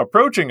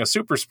approaching a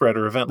super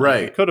spreader event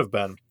like it could have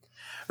been.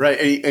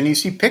 Right, and you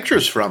see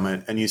pictures from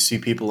it, and you see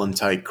people in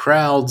tight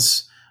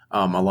crowds,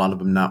 a lot of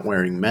them not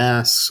wearing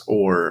masks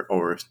or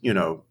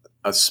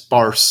a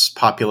sparse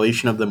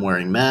population of them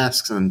wearing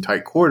masks and in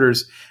tight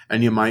quarters,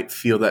 and you might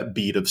feel that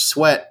bead of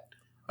sweat,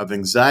 of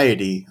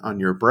anxiety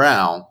on your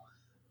brow.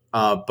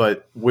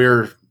 But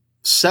we're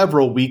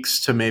several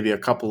weeks to maybe a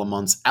couple of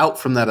months out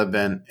from that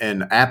event,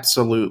 and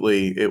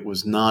absolutely it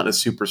was not a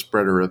super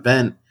spreader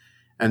event.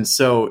 And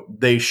so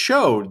they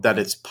showed that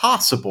it's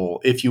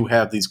possible if you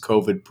have these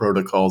COVID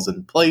protocols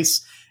in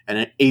place,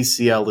 and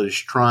ACL is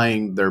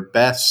trying their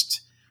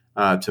best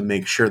to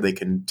make sure they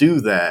can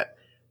do that.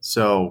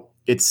 So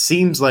it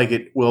seems like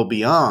it will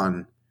be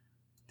on.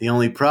 The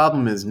only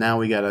problem is now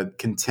we got to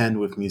contend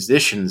with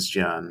musicians,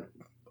 John.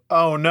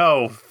 Oh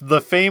no,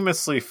 the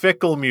famously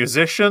fickle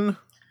musician.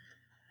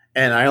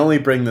 And I only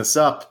bring this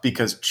up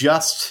because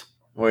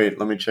wait,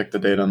 let me check the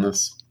date on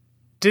this.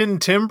 Justin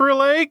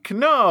Timberlake?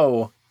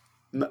 No.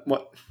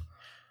 What?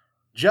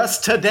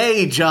 Just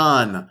today,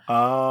 John.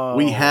 Oh.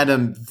 We had a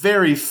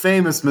very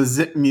famous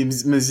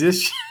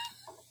musician.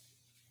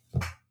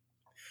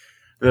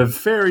 A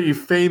very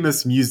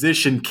famous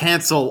musician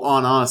cancel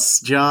on us,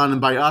 John. And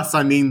by us,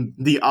 I mean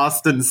the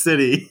Austin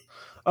City.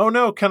 Oh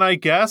no, can I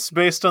guess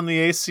based on the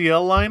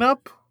ACL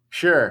lineup?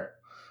 Sure.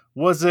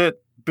 Was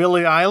it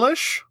Billie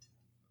Eilish?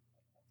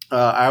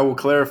 I will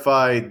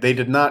clarify, they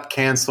did not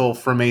cancel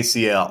from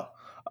ACL.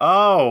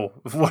 Oh,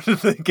 what did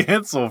they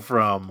cancel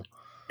from?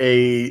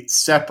 A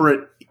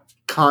separate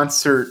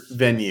concert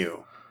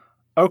venue.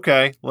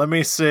 Okay, let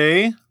me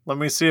see. Let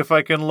me see if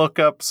I can look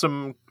up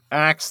some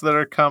acts that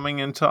are coming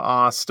into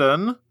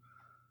Austin.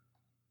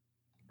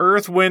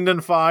 Earth, Wind,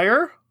 and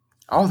Fire.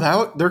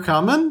 Oh, they're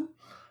coming?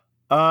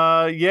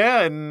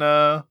 Yeah,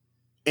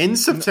 in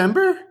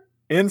September?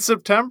 In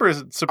September.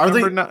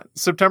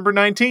 September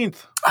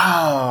 19th.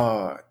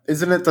 Oh,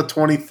 isn't it the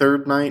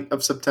 23rd night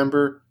of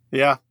September?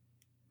 Yeah.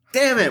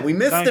 Damn it, we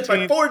missed it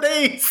by 4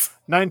 days.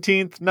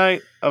 19th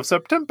night of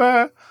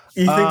September.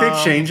 You think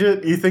they change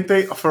it? You think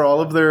they, for all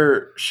of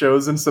their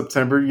shows in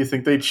September, you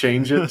think they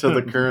change it to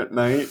the current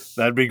night?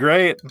 That'd be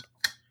great.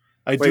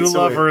 I do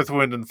love Earth,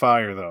 Wind, and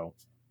Fire, though.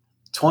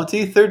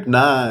 23rd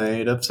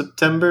night of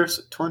September.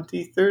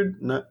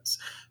 23rd night.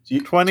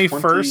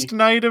 21st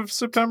night of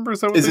September?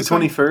 Is it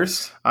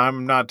 21st?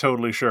 I'm not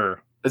totally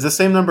sure. It's the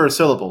same number of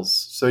syllables.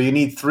 So you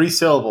need 3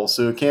 syllables.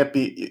 So it can't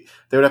be,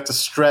 they would have to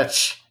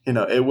stretch.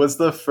 It was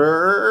the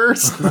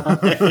first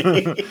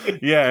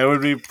night. Yeah, it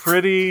would be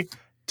pretty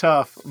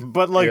tough.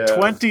 But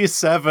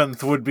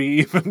 27th would be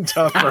even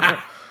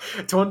tougher.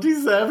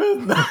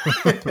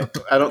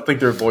 27th? I don't think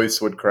their voice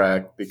would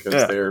crack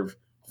because they're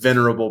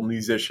venerable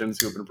musicians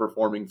who have been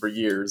performing for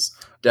years,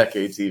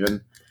 decades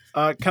even.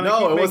 It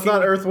was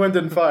not Earth, Wind,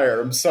 and Fire.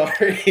 I'm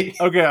sorry.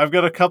 Okay, I've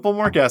got a couple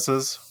more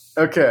guesses.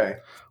 Okay.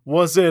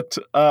 Was it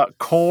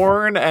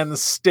Korn and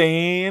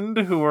Stained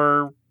who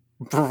are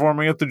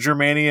performing at the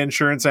Germania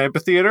Insurance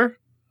Amphitheater?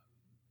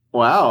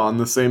 Wow, on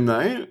the same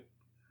night?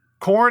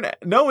 Korn?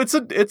 No, it's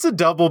a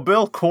double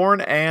bill.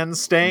 Korn and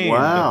Stained.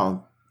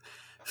 Wow.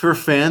 For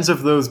fans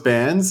of those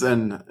bands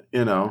and,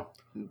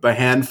 the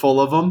handful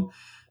of them,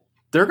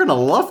 they're going to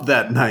love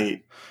that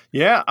night.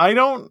 Yeah,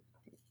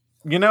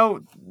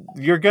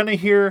 you're going to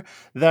hear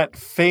that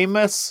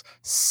famous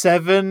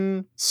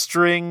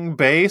 7-string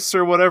bass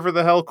or whatever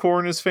the hell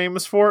Korn is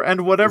famous for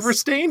and whatever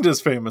Stained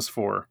is famous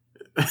for.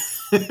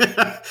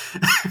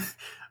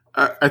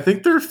 I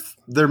think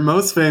they're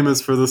most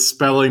famous for the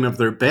spelling of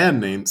their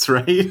band names,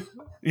 right?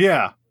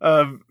 Yeah,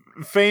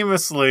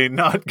 famously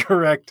not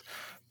correct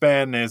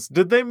band names.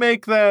 Did they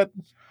make that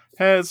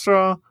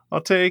Headstrong?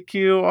 I'll take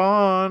you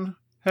on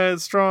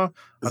Headstrong.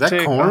 Is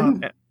that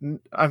Korn?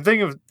 I'm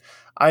thinking of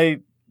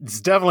it's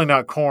definitely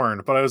not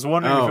Korn, but I was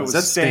wondering if it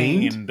was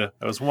Stained.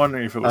 I was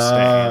wondering if it was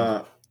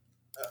Stained.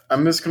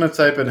 I'm just going to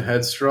type in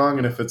Headstrong,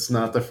 and if it's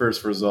not the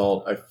first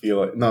result, I feel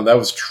like... No, that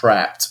was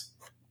Trapped.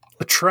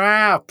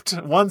 Trapped!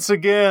 Once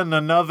again,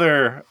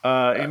 another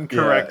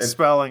incorrect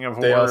spelling of a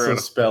word. They also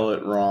spell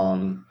it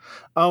wrong.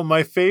 Oh,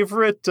 my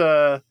favorite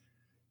band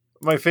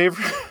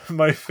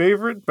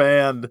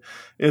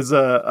is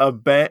a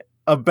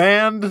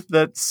band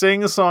that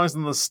sings songs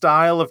in the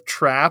style of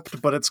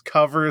Trapped, but it's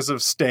covers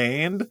of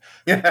Stained.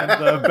 And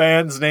the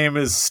band's name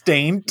is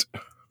Staint.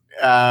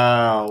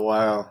 Oh,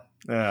 wow.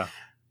 Yeah.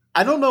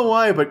 I don't know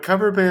why, but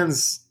cover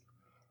bands,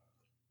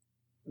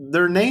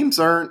 their names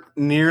aren't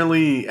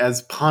nearly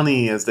as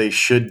punny as they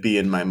should be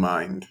in my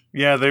mind.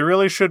 Yeah, they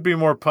really should be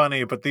more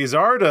punny, but these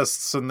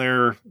artists and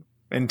their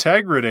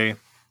integrity.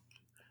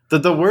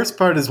 The worst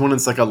part is when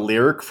it's like a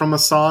lyric from a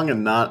song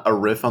and not a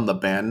riff on the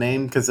band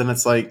name, because then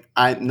it's like,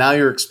 now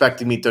you're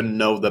expecting me to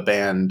know the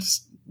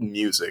band's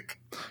music.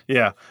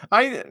 Yeah.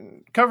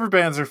 Cover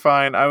bands are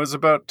fine. I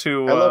love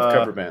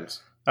cover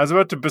bands. I was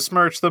about to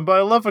besmirch them, but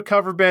I love a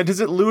cover band.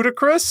 Is it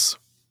Ludacris?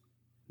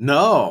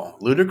 No.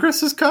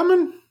 Ludacris is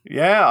coming?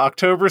 Yeah,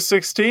 October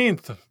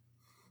 16th.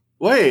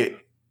 Wait,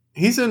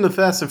 he's in the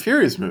Fast and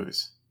Furious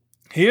movies.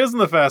 He is in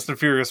the Fast and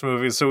Furious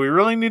movies, so we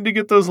really need to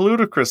get those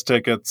Ludacris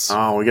tickets.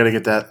 Oh, we got to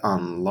get that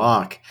on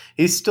lock.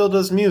 He still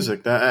does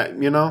music. I'm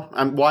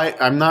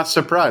not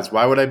surprised.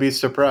 Why would I be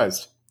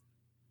surprised?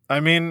 I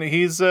mean,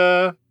 he's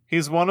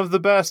one of the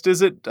best.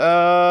 Is it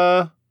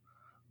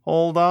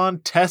hold on,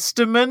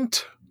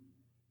 Testament?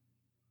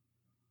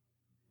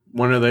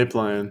 When are they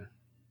playing?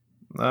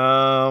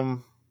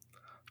 October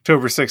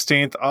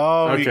 16th.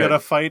 Oh, okay. You gotta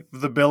fight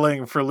the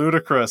billing for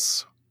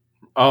Ludacris.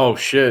 Oh,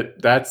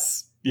 shit.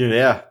 That's...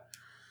 Yeah.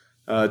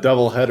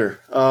 Double header.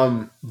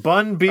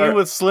 Bun B Alright.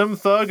 with Slim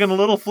Thug and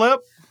Little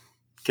Flip?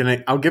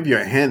 I'll give you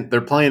a hint.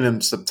 They're playing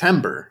in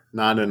September,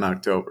 not in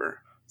October.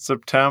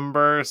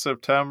 September.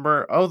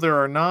 Oh, there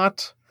are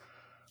not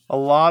a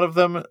lot of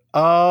them.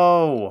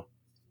 Oh,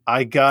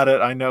 I got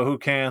it. I know who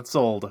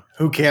canceled.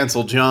 Who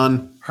canceled,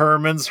 John?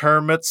 Herman's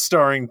Hermits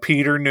starring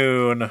Peter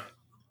Noon.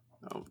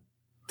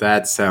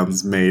 That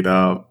sounds made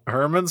up.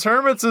 Herman's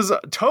Hermits is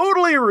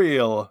totally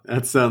real.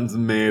 That sounds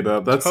made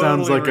up. That Totally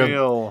sounds like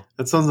real.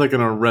 that sounds like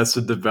an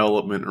Arrested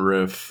Development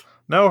riff.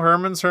 No,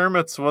 Herman's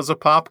Hermits was a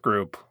pop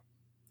group.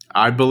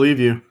 I believe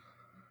you.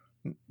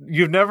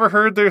 You've never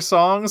heard their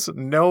songs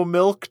No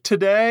Milk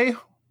Today?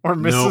 Or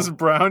Mrs. Nope.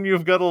 Brown,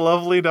 You've Got a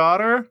Lovely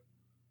Daughter?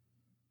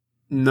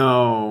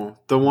 No,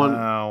 the one.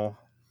 Wow.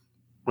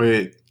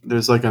 Wait,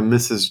 there's like a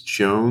Mrs.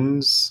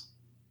 Jones.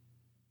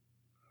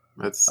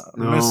 That's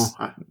no.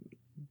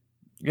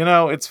 You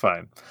know, it's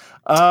fine.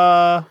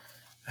 Then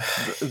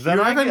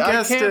You haven't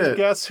guessed I can't it.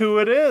 guess who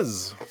it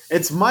is.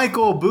 It's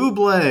Michael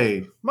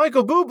Bublé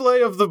Michael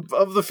Bublé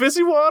of the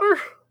fizzy water?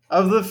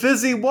 of the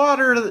Fizzy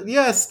Water.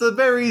 Yes, the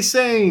very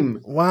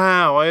same.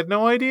 Wow, I had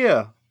no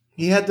idea.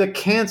 He had to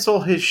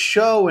cancel his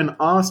show in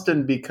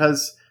Austin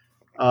because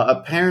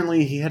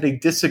apparently he had a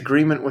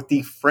disagreement with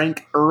the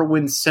Frank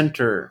Irwin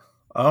Center.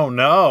 Oh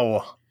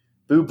no.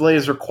 Bublé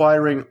is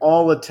requiring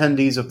all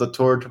attendees of the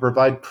tour to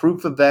provide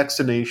proof of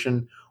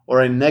vaccination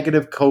or a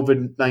negative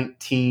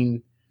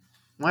COVID-19.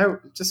 Why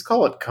just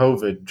call it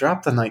COVID?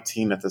 Drop the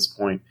 19 at this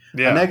point.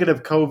 Yeah. A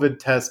negative COVID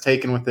test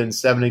taken within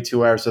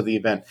 72 hours of the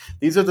event.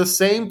 These are the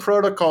same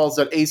protocols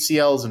that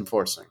ACL is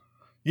enforcing.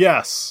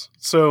 Yes.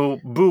 So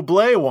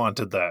Bublé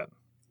wanted that.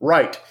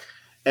 Right.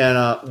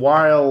 And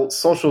while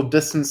social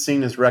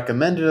distancing is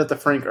recommended at the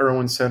Frank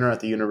Irwin Center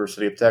at the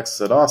University of Texas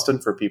at Austin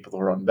for people who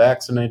are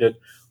unvaccinated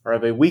or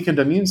have a weakened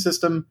immune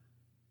system,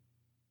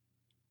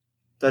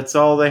 that's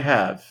all they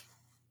have.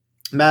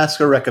 Masks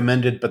are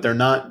recommended, but they're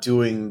not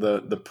doing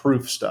the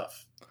proof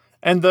stuff.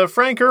 And the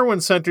Frank Irwin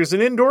Center is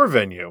an indoor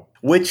venue.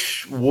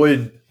 Which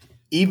would,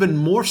 even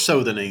more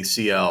so than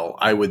ACL,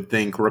 I would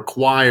think,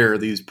 require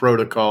these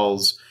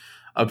protocols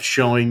of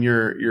showing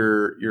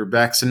your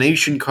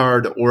vaccination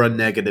card or a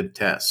negative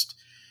test.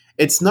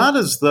 It's not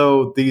as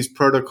though these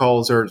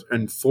protocols are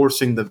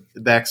enforcing the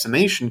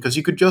vaccination, because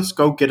you could just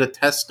go get a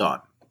test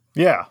done.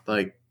 Yeah.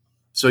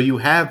 So you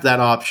have that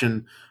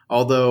option.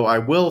 Although I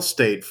will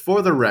state,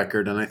 for the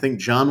record, and I think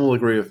John will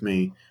agree with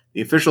me, the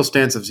official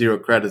stance of Zero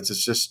Credits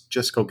is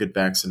just go get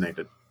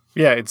vaccinated.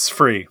 Yeah, it's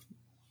free.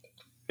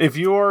 If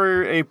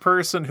you're a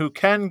person who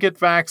can get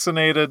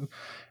vaccinated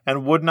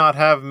and would not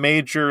have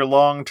major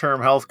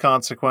long-term health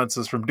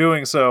consequences from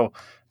doing so,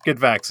 get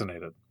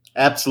vaccinated.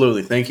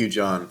 Absolutely. Thank you,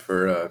 John,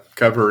 for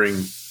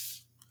covering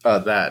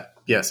that.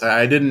 Yes,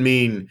 I didn't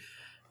mean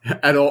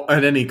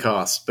at any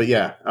cost, but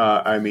yeah,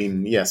 I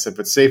mean, yes, if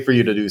it's safe for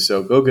you to do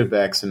so, go get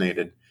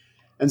vaccinated.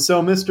 And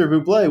so Mr.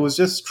 Bublé was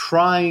just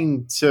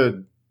trying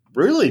to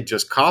really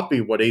just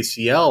copy what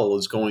ACL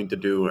is going to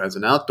do as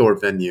an outdoor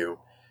venue.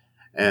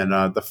 And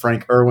the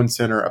Frank Irwin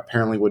Center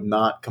apparently would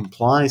not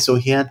comply, so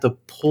he had to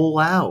pull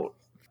out.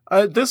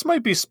 This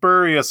might be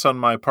spurious on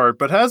my part,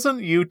 but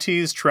hasn't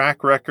UT's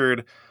track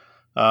record,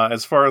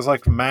 as far as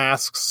like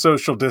masks,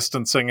 social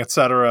distancing,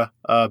 etc.,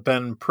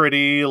 been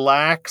pretty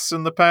lax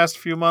in the past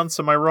few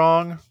months? Am I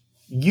wrong?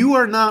 You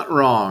are not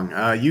wrong.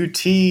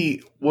 UT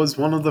was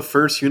one of the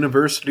first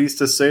universities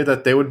to say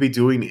that they would be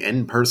doing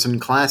in-person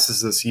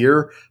classes this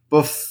year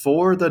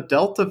before the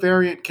Delta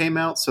variant came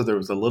out, so there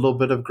was a little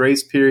bit of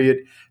grace period,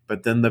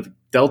 but then the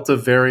Delta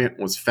variant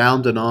was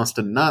found in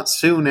Austin not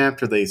soon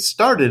after they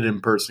started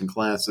in-person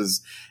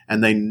classes,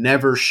 and they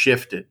never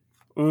shifted.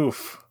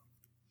 Oof.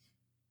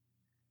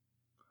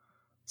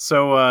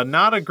 So,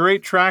 not a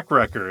great track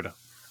record.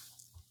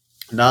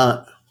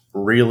 Not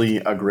really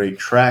a great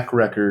track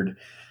record.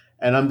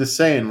 And I'm just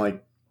saying,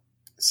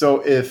 so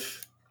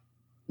if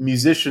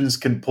musicians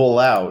can pull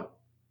out,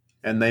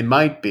 and they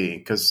might be,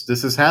 because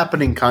this is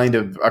happening kind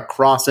of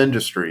across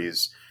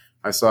industries.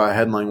 I saw a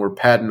headline where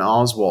Patton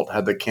Oswalt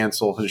had to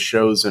cancel his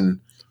shows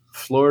in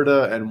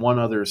Florida and one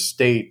other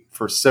state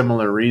for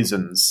similar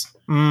reasons.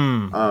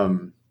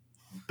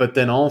 But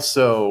then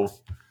also,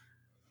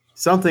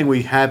 something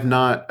we have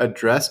not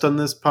addressed on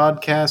this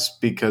podcast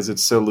because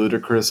it's so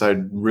ludicrous, I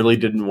really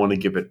didn't want to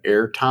give it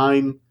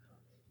airtime.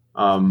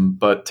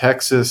 But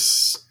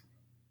Texas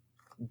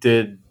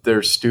did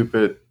their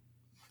stupid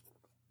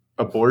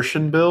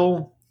abortion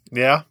bill.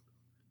 Yeah.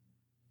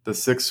 The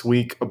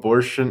 6-week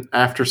abortion,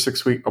 after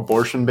 6-week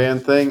abortion ban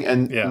thing.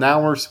 And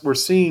now we're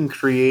seeing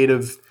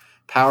creative,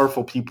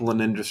 powerful people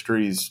in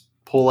industries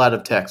pull out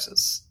of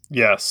Texas.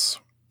 Yes.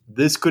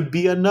 This could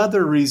be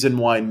another reason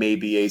why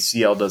maybe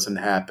ACL doesn't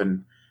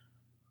happen.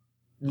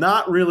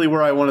 Not really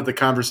where I wanted the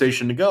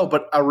conversation to go,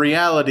 but a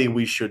reality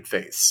we should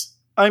face.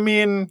 I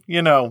mean,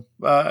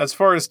 as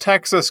far as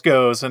Texas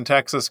goes, and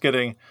Texas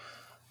getting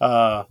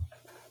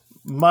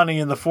money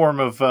in the form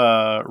of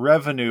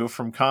revenue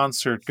from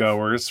concert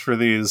goers for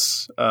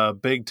these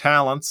big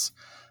talents,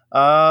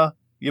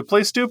 you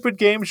play stupid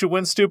games, you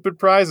win stupid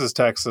prizes,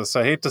 Texas.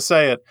 I hate to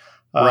say it.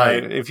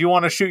 Right. If you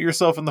want to shoot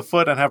yourself in the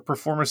foot and have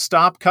performers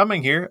stop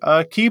coming here,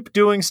 keep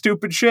doing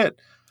stupid shit.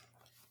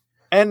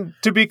 And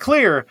to be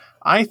clear,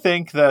 I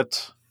think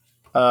that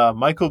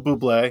Michael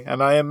Bublé,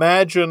 and I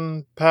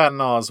imagine Patton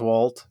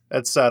Oswalt,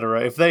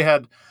 etc., if they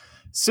had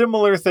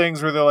similar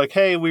things where they're like,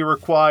 hey, we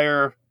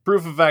require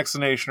proof of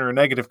vaccination or a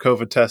negative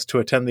COVID test to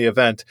attend the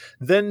event,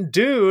 then,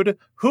 dude,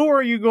 who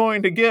are you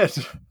going to get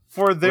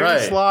for their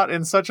slot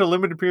in such a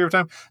limited period of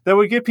time that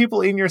would get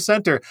people in your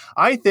center?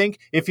 I think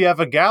if you have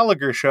a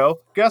Gallagher show,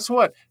 guess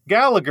what?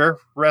 Gallagher,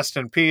 rest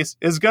in peace,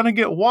 is going to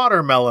get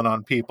watermelon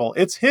on people.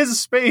 It's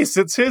his space.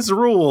 It's his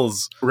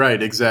rules.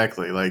 Right,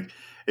 exactly. Like,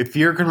 if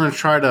you're going to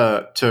try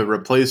to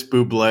replace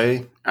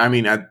Bublé, I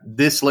mean, at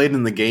this late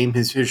in the game,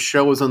 his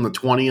show was on the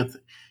 20th.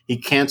 He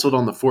canceled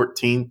on the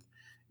 14th.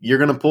 You're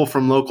going to pull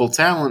from local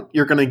talent.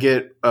 You're going to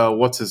get,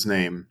 what's his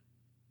name?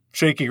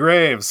 Shaky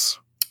Graves.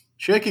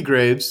 Shaky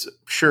Graves,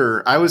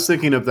 sure. I was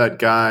thinking of that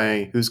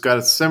guy who's got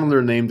a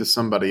similar name to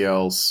somebody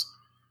else.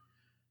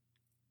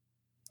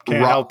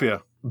 Can't help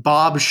you.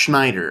 Bob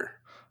Schneider.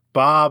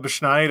 Bob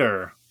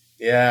Schneider.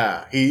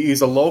 Yeah,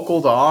 he's a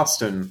local to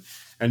Austin,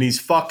 and he's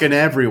fucking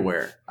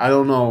everywhere. I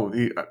don't know.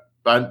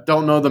 I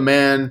don't know the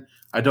man.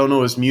 I don't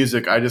know his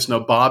music. I just know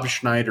Bob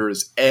Schneider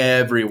is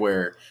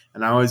everywhere.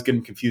 And I always get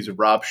him confused with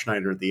Rob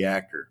Schneider, the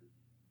actor.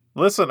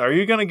 Listen, are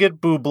you going to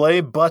get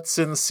Bublé butts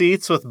in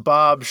seats with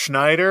Bob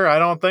Schneider? I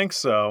don't think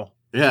so.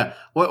 Yeah.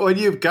 What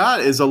you've got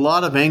is a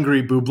lot of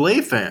angry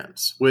Bublé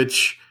fans,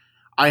 which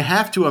I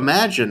have to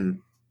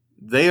imagine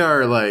they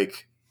are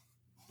like,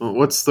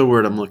 what's the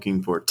word I'm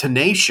looking for?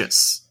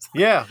 Tenacious.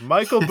 Yeah,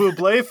 Michael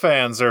Bublé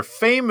fans are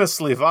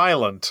famously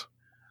violent.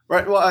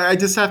 Right. Well, I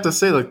just have to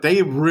say, like,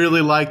 they really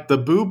like the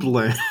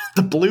Bublé,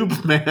 the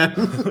Bloob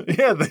Man.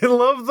 Yeah, they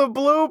love the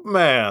Bloob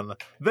Man.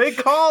 They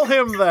call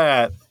him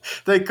that.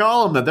 They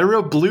call him that. They're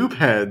real Bloob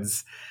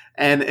heads.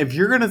 And if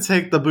you're going to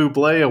take the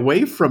Bublé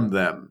away from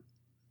them,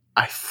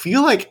 I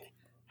feel like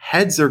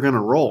heads are going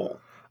to roll.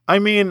 I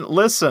mean,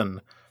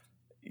 listen,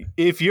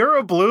 if you're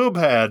a Bloob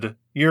head,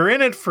 you're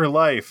in it for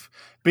life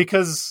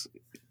because,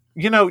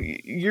 you know,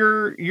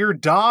 you're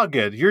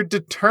dogged, you're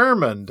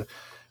determined.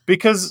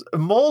 Because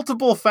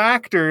multiple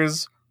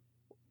factors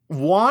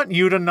want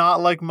you to not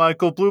like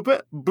Michael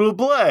Bublé.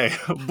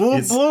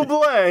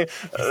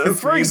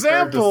 For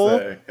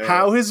example,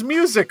 how his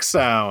music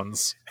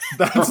sounds.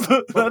 That's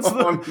the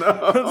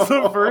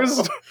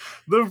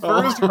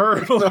first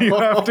hurdle you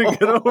have to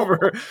get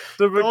over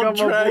to become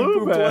a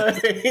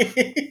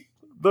Bublé.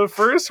 The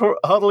first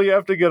hurdle you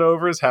have to get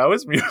over is how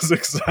his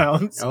music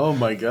sounds. Oh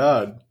my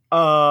god.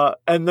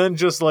 And then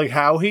just like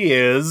how he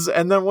is,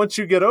 and then once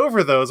you get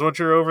over those, once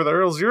you're over the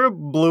hurdles, you're a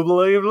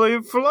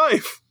Bublé for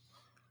life.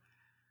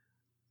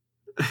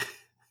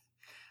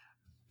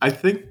 I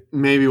think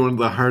maybe one of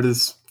the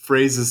hardest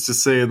phrases to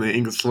say in the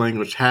English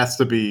language has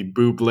to be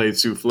Bublé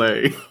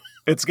soufflé.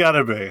 It's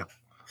gotta be.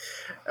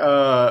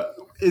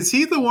 Is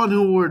he the one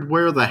who would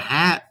wear the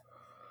hat?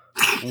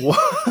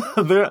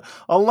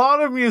 A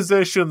lot of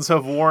musicians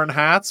have worn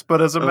hats,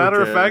 but as a matter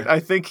of fact,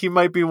 I think he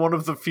might be one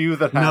of the few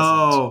that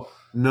hasn't.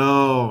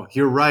 No,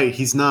 you're right.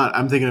 He's not.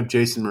 I'm thinking of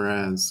Jason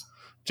Mraz.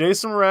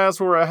 Jason Mraz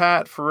wore a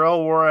hat.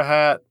 Pharrell wore a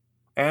hat.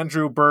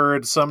 Andrew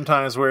Bird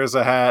sometimes wears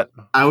a hat.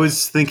 I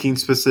was thinking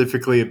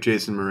specifically of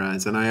Jason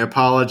Mraz, and I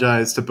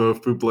apologize to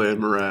both Bublé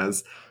and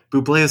Mraz.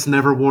 Bublé has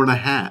never worn a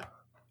hat.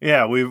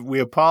 Yeah, we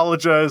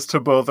apologize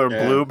to both our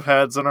Bloob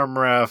heads and our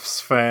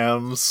Mraz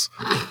fans.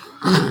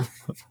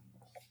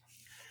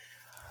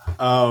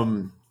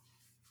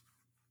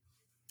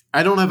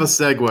 I don't have a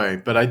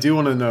segue, but I do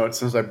want to note,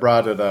 since I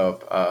brought it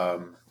up,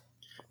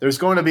 there's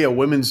going to be a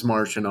women's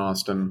march in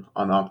Austin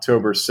on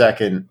October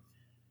 2nd.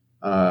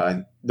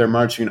 They're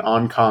marching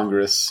on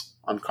Congress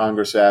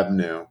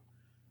Avenue.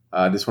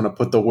 I just want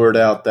to put the word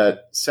out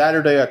that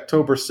Saturday,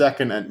 October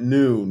 2nd at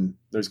noon,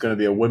 there's going to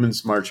be a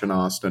women's march in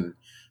Austin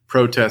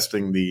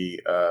protesting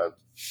the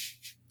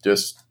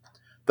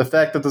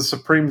fact that the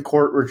Supreme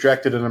Court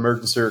rejected an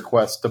emergency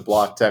request to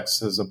block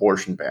Texas'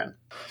 abortion ban.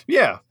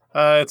 Yeah,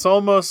 it's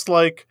almost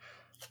like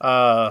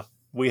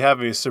we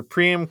have a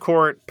Supreme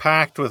Court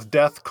packed with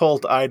death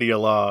cult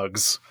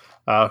ideologues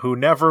who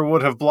never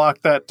would have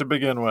blocked that to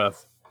begin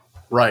with.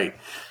 Right.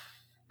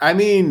 I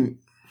mean,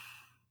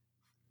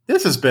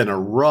 this has been a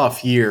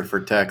rough year for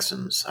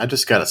Texans. I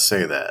just got to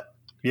say that.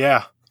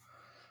 Yeah.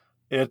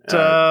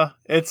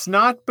 It's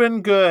not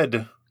been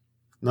good.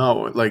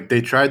 No, like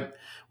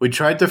we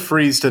tried to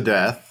freeze to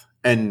death,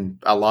 and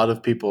a lot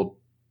of people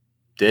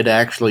did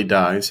actually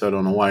die, so I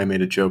don't know why I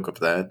made a joke of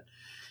that.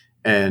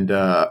 And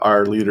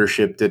our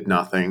leadership did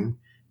nothing.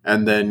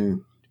 And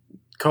then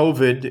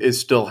COVID is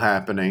still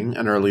happening,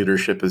 and our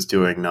leadership is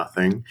doing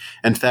nothing.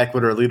 In fact,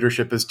 what our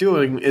leadership is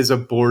doing is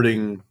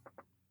aborting.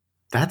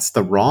 That's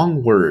the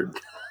wrong word.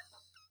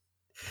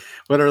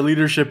 What our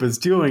leadership is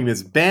doing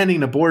is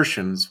banning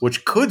abortions,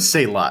 which could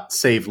save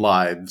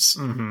lives.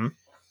 Mm-hmm.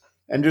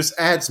 And just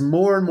adds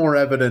more and more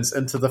evidence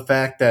into the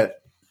fact that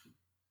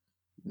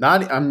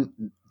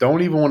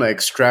don't even want to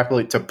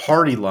extrapolate to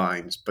party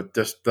lines, but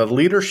just the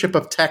leadership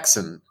of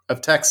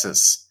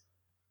Texas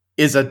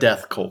is a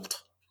death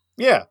cult.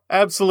 Yeah,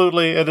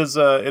 absolutely. It is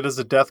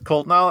a death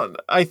cult. Now,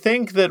 I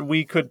think that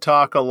we could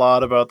talk a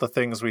lot about the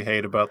things we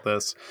hate about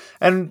this.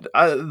 And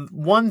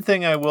one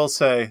thing I will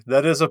say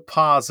that is a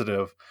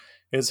positive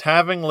is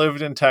having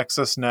lived in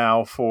Texas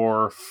now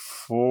for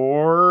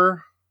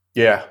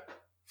Yeah,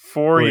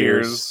 4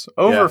 years,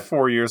 over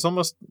 4 years,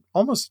 almost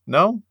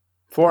no,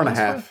 four and a almost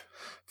half.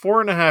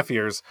 4.5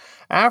 years.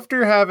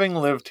 After having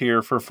lived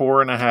here for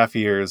 4.5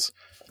 years,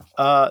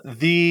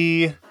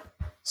 the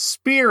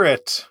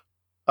spirit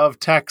of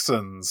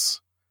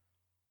Texans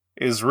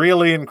is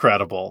really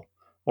incredible,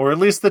 or at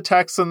least the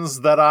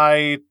Texans that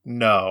I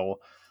know.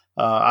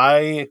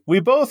 We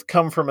both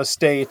come from a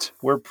state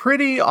where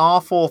pretty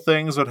awful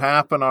things would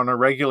happen on a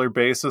regular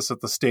basis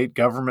at the state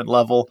government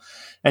level,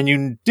 and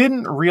you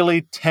didn't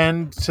really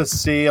tend to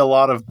see a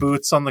lot of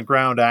boots on the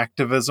ground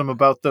activism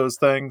about those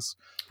things.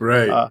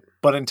 Right.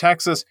 But in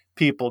Texas,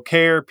 people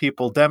care,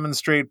 people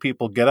demonstrate,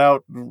 people get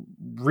out.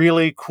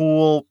 Really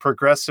cool,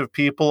 progressive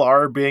people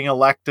are being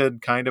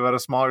elected, kind of at a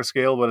smaller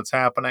scale, but it's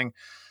happening.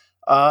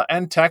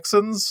 And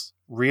Texans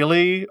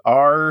really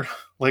are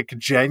like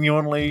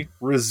genuinely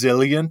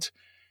resilient,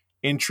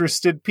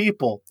 interested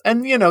people.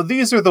 And,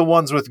 these are the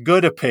ones with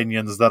good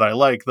opinions that I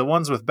like. The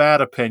ones with bad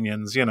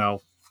opinions,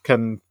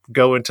 can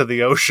go into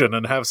the ocean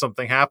and have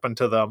something happen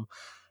to them.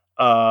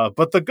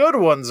 But the good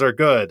ones are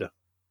good.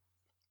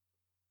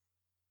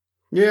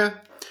 Yeah.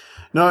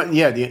 No,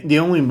 yeah, the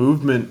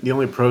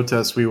only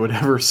protests we would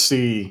ever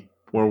see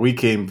where we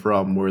came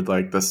from were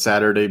like the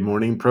Saturday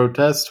morning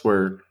protests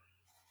where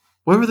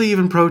what were they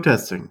even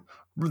protesting?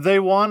 They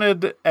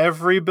wanted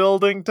every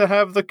building to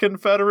have the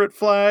Confederate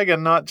flag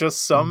and not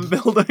just some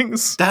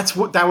buildings. That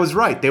was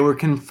right. They were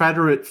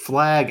Confederate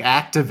flag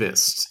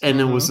activists. And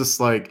it was just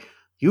like,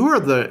 you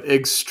are the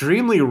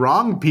extremely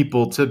wrong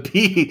people to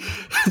be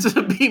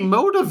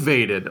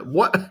motivated.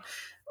 What?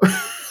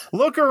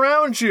 Look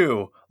around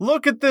you.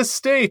 Look at this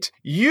state.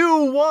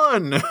 You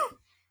won.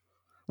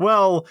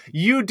 Well,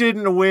 you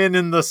didn't win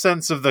in the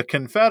sense of the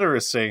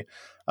Confederacy,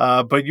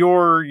 but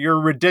your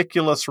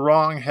ridiculous,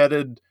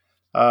 wrong-headed,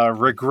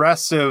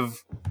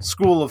 regressive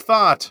school of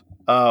thought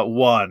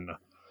won.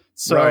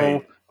 So,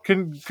 right.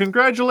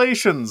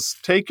 Congratulations.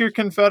 Take your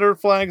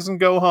Confederate flags and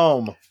go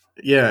home.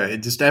 Yeah,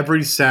 just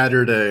every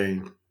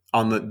Saturday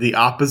on the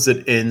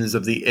opposite ends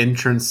of the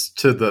entrance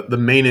to the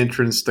main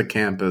entrance to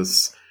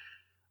campus,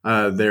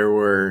 there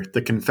were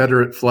the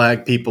Confederate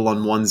flag people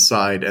on one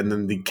side and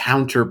then the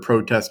counter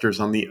protesters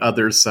on the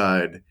other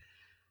side.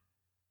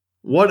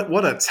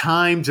 What a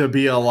time to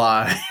be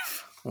alive.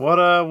 What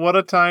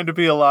a time to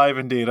be alive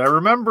indeed. I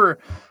remember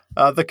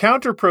the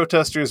counter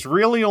protesters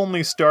really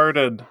only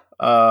started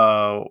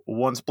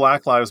once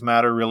Black Lives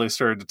Matter really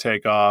started to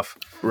take off.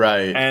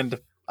 Right. And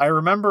I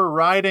remember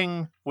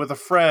riding with a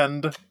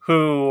friend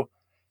who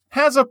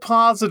has a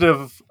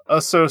positive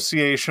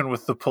association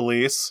with the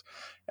police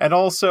and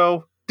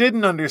also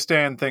didn't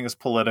understand things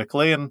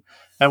politically and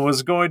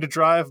was going to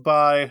drive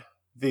by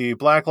the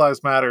Black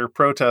Lives Matter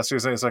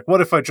protesters. And he's like,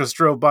 what if I just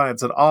drove by and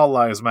said all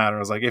lives matter? I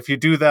was like, if you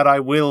do that, I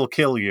will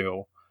kill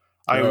you.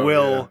 I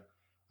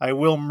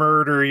will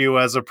murder you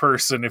as a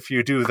person if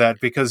you do that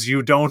because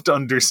you don't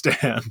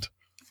understand.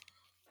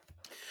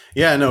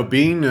 Yeah, no,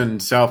 being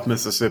in South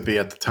Mississippi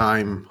at the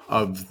time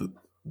of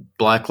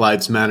Black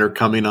Lives Matter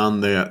coming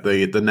on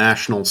the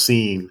national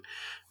scene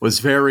was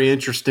very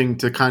interesting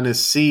to kind of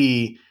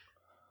see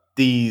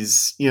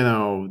these,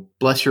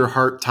 bless your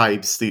heart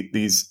types,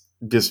 these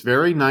just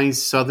very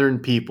nice Southern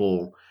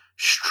people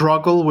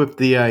struggle with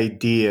the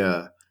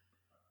idea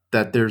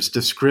that there's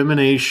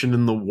discrimination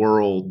in the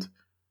world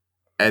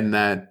and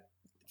that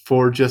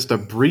for just a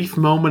brief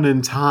moment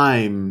in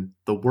time,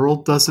 the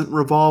world doesn't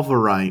revolve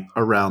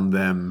around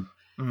them.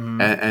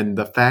 Mm-hmm. And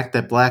the fact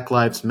that Black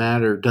Lives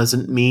Matter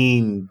doesn't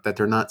mean that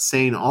they're not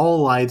saying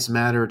all lives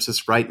matter. It's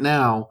just right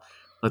now,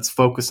 let's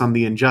focus on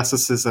the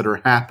injustices that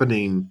are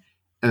happening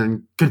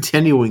and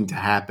continuing to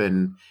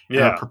happen and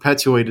are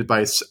perpetuated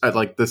by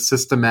like the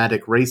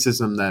systematic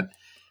racism that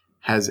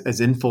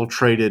has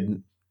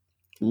infiltrated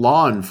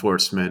law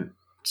enforcement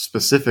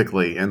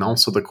specifically, and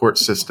also the court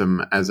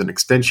system as an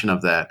extension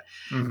of that.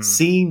 Mm-hmm.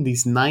 Seeing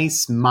these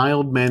nice,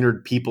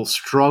 mild-mannered people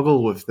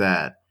struggle with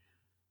that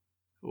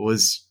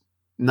was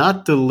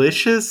not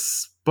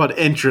delicious, but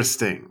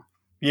interesting.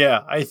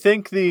 Yeah, I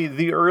think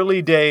the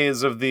early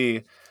days of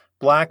the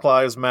Black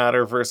Lives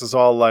Matter versus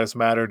All Lives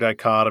Matter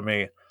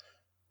dichotomy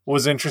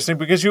was interesting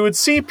because you would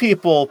see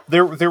people,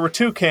 there were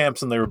two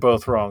camps and they were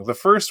both wrong. The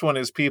first one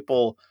is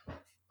people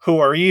who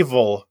are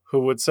evil, who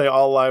would say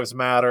all lives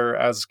matter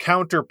as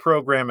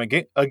counter-program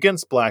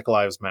against Black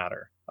Lives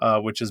Matter,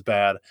 which is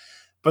bad.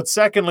 But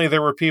secondly,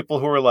 there were people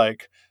who were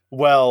like,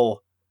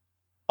 well,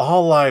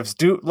 all lives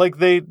do, like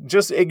they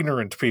just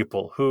ignorant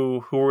people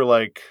who were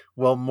like,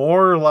 well,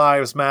 more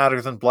lives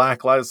matter than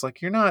Black lives.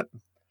 Like,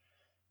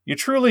 you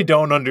truly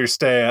don't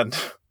understand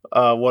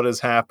what is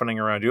happening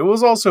around you. It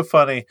was also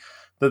funny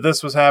that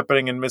this was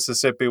happening in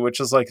Mississippi, which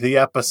is like the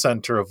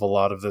epicenter of a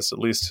lot of this, at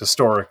least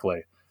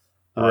historically.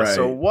 Right.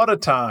 So what a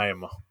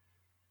time.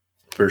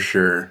 For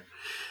sure.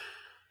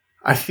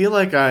 I feel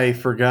like I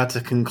forgot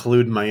to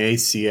conclude my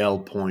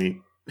ACL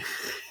point.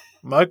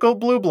 Michael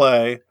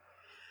Bublé.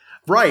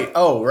 Right.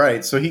 Oh,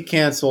 right. So he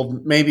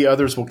canceled. Maybe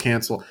others will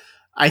cancel.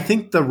 I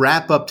think the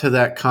wrap up to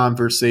that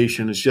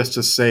conversation is just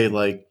to say,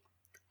 like,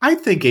 I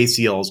think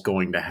ACL is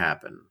going to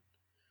happen.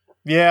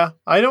 Yeah,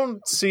 I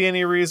don't see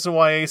any reason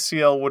why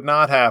ACL would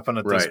not happen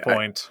at this Right.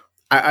 point.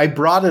 I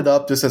brought it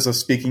up just as a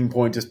speaking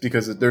point, just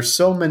because there's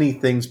so many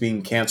things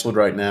being canceled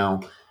right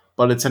now.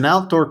 But it's an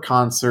outdoor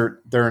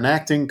concert. They're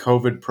enacting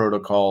COVID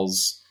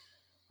protocols.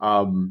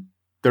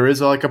 There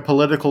is like a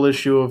political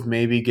issue of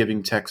maybe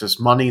giving Texas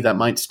money that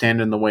might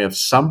stand in the way of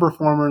some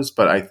performers,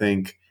 but I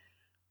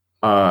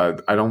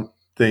don't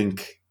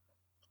think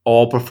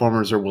all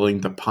performers are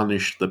willing to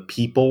punish the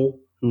people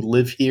who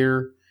live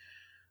here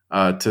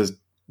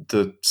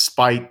to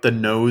spite the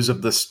nose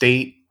of the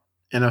state,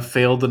 in a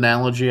failed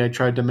analogy I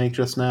tried to make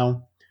just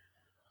now.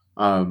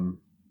 So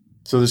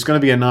there's going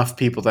to be enough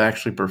people to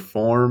actually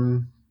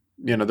perform.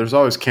 You know, there's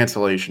always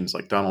cancellations.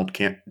 Like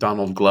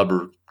Donald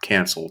Glover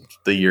canceled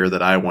the year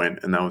that I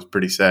went, and that was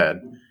pretty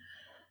sad.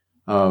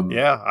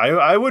 Yeah,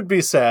 I would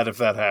be sad if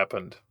that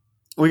happened.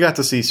 We got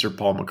to see Sir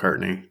Paul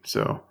McCartney,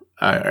 so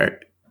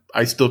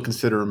I still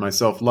consider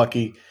myself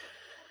lucky.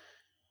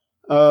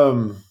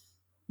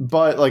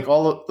 But like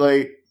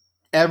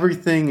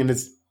everything, and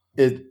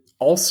it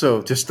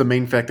also just the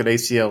main fact that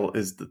ACL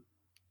is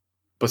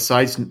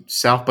besides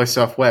South by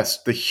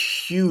Southwest, the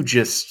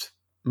hugest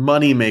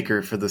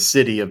moneymaker for the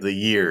city of the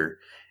year,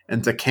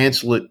 and to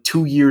cancel it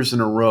 2 years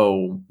in a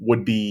row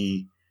would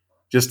be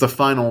just the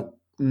final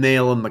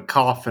nail in the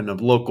coffin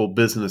of local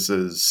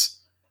businesses.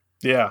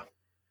 Yeah.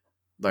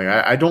 Like,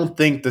 I don't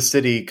think the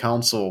city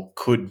council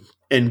could,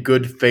 in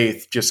good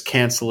faith, just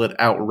cancel it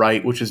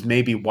outright, which is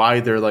maybe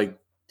why they're like,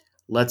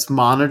 let's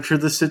monitor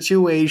the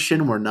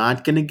situation. We're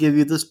not going to give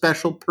you the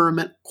special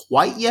permit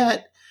quite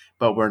yet,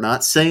 but we're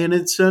not saying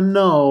it's a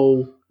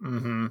no.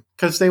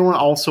 Because they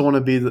also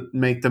want to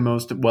make the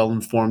most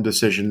well-informed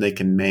decision they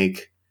can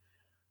make.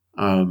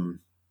 But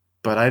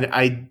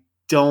I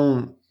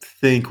don't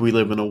think we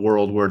live in a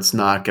world where it's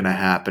not going to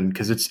happen,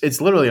 because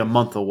it's literally a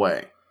month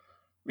away.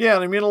 Yeah,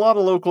 and I mean, a lot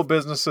of local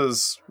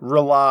businesses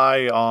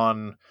rely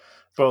on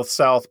both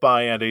South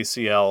by and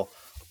ACL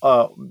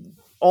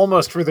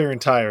almost for their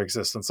entire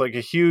existence. Like,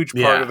 a huge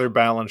part of their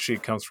balance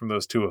sheet comes from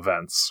those two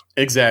events.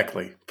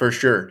 Exactly, for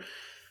sure.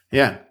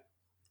 Yeah.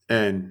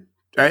 And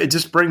it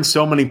just brings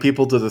so many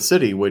people to the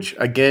city, which,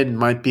 again,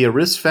 might be a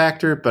risk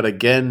factor. But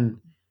again,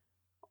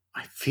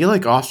 I feel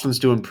like Austin's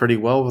doing pretty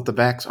well with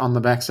on the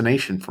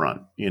vaccination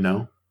front, you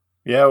know?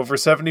 Yeah, over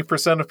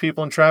 70% of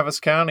people in Travis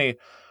County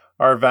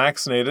are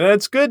vaccinated. And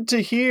it's good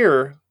to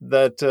hear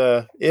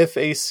that if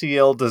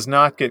ACL does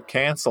not get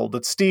canceled,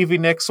 that Stevie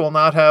Nicks will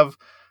not have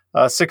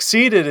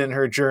succeeded in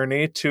her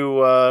journey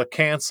to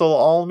cancel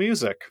all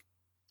music.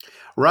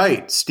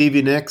 Right.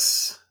 Stevie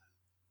Nicks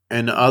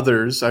and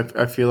others.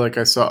 I feel like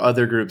I saw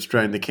other groups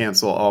trying to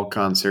cancel all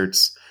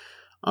concerts.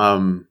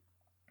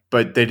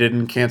 But they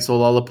didn't cancel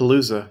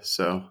Lollapalooza,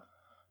 so.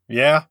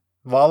 Yeah.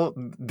 Well,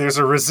 there's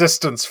a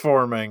resistance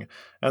forming,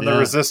 and the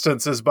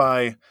resistance is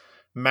by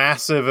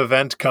massive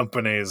event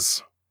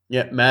companies.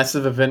 Yeah,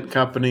 massive event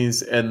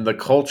companies and the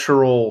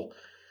cultural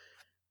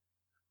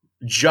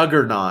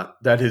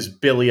juggernaut that is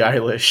Billie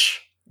Eilish.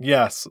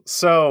 Yes.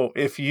 So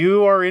if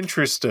you are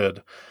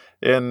interested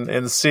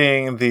in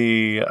seeing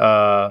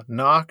the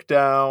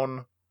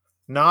knockdown,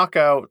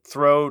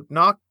 throw out.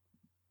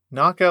 No,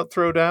 knockout,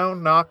 throw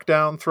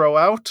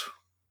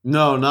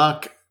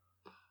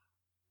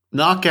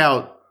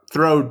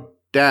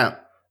down.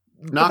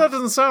 But that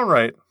doesn't sound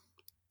right.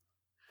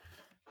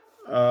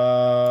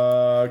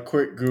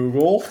 Quick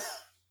Google.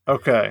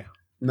 Okay.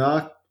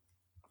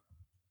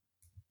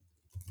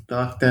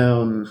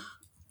 Knockdown,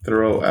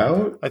 throw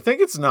out? I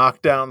think it's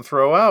knockdown,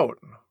 throw out.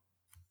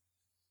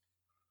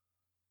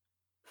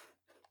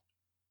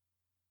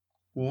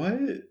 What?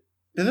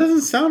 That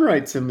doesn't sound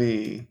right to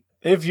me.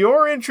 If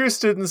you're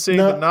interested in seeing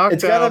the knockdown...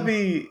 It's gotta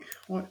be...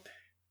 What?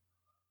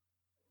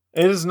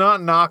 It is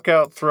not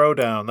knockout,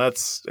 throwdown.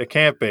 It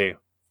can't be.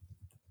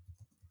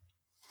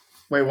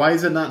 Wait, why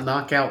is it not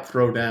knockout,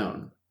 throw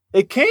down?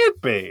 It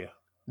can't be.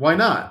 Why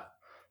not?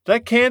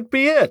 That can't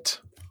be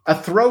it. A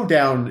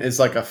throwdown is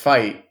like a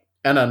fight,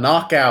 and a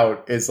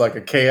knockout is like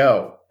a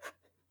KO.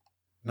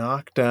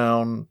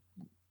 Knockdown.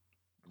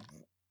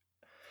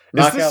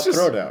 Knockout,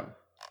 throwdown.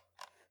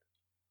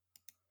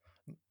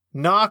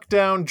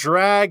 Knockdown,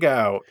 drag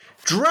out.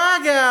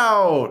 Drag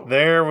out!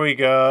 There we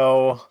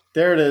go.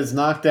 There it is,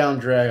 knockdown,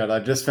 drag out. I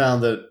just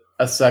found it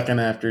a second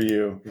after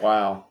you.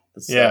 Wow.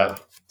 Yeah.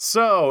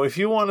 So, if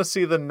you want to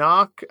see the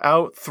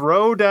knockout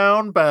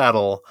throwdown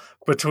battle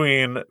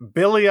between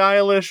Billie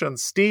Eilish and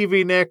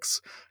Stevie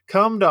Nicks,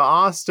 come to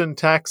Austin,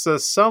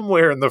 Texas,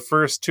 somewhere in the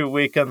first 2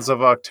 weekends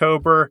of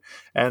October,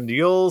 and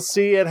you'll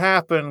see it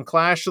happen.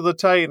 Clash of the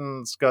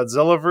Titans,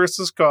 Godzilla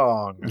vs.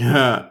 Kong.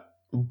 Yeah,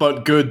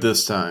 but good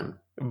this time.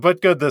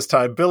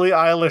 Billie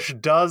Eilish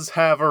does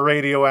have a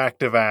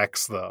radioactive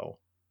axe, though.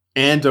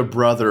 And a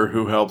brother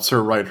who helps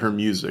her write her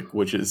music,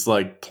 which is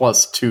like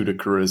 +2 to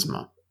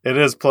charisma. It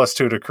is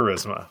 +2 to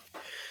charisma.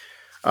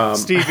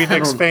 Stevie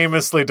Nicks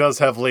famously does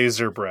have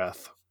laser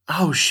breath.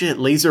 Oh shit,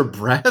 laser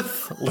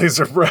breath?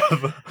 Laser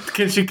breath.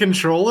 Can she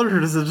control it,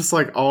 or is it just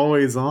like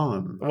always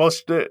on? Well,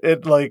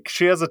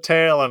 she has a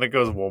tail and it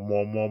goes wom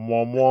wom wom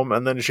wom wom,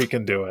 and then she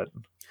can do it.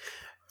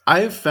 I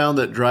have found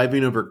that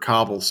driving over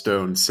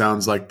cobblestone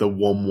sounds like the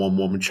wom wom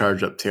wom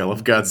charge up tail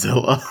of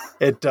Godzilla.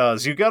 It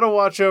does. You got to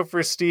watch out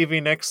for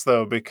Stevie Nicks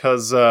though,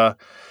 because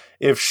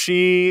if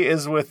she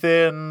is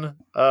within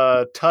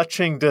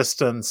touching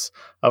distance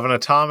of an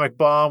atomic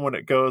bomb when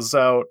it goes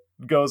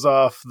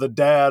off, the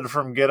dad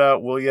from Get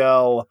Out will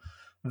yell,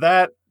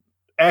 "That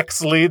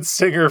ex-lead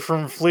singer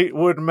from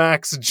Fleetwood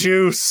Mac's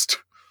juiced."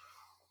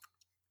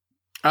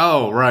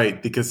 Oh,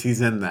 right, because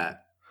he's in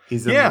that.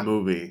 He's in the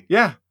movie.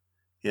 Yeah.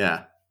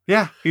 Yeah.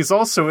 Yeah, he's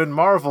also in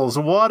Marvel's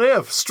What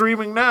If,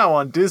 streaming now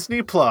on Disney+.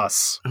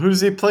 Who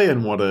does he play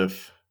in What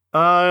If?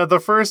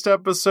 The first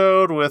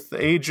episode with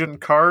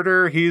Agent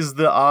Carter, he's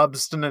the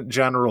obstinate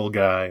general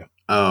guy.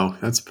 Oh,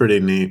 that's pretty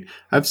neat.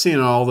 I've seen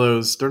all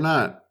those. They're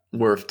not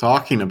worth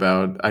talking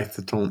about, I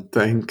don't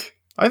think.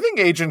 I think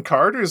Agent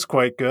Carter's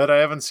quite good. I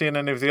haven't seen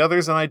any of the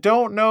others, and I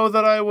don't know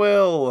that I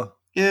will.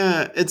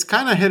 Yeah, it's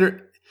kind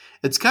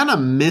of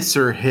miss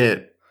or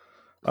hit.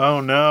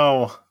 Oh,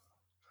 no.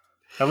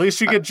 At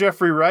least you get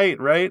Jeffrey Wright,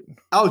 right?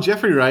 Oh,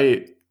 Jeffrey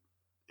Wright.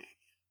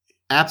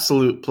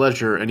 Absolute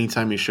pleasure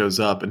anytime he shows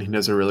up, and he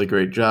does a really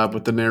great job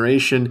with the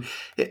narration.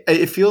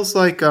 It feels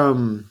like,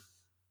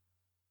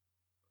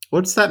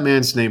 what's that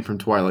man's name from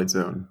Twilight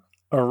Zone?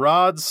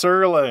 Rod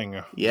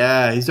Serling.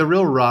 Yeah, he's a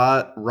real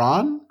Rod.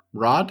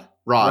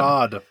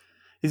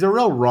 He's a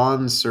real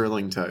Ron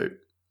Serling type.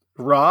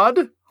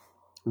 Rod?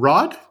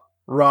 Rod?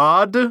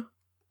 Rod?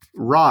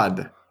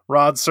 Rod.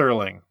 Rod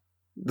Serling.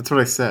 That's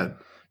what I said.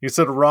 You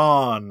said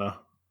Ron.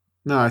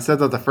 No, I said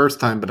that the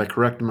first time, but I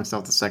corrected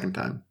myself the second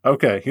time.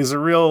 Okay, he's a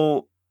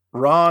real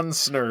Ron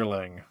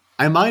Snurling.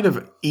 I might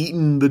have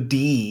eaten the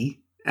D,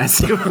 as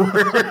it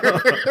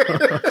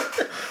were.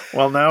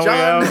 Well,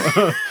 now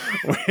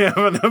we have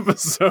an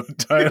episode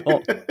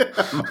title.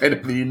 I might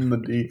have eaten the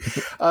D.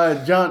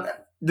 John,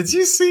 did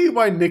you see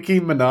why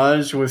Nicki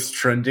Minaj was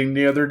trending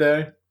the other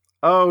day?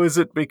 Oh, is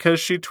it because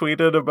she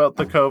tweeted about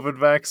the COVID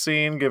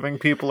vaccine giving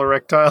people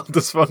erectile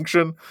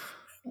dysfunction?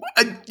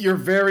 You're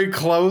very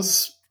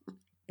close.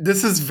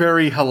 This is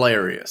very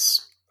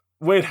hilarious.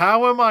 Wait,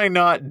 how am I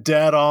not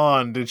dead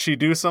on? Did she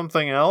do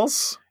something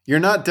else? You're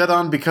not dead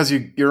on because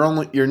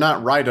you're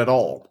not right at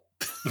all.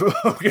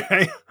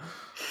 Okay.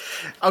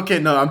 Okay,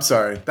 no, I'm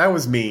sorry. That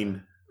was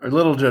mean. A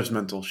little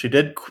judgmental. She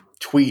did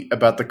tweet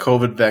about the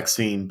COVID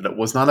vaccine, but it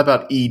was not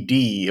about ED.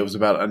 It was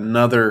about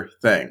another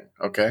thing.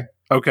 Okay.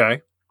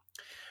 Okay.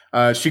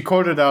 She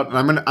quoted out, and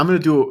I'm gonna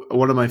do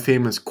one of my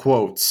famous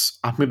quotes.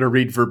 I'm gonna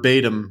read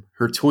verbatim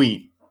her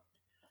tweet.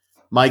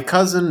 "My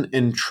cousin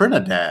in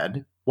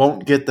Trinidad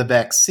won't get the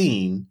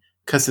vaccine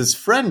because his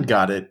friend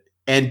got it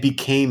and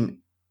became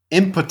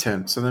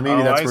impotent." So then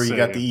maybe that's where you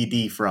got the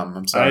ED from.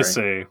 I'm sorry. I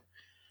see.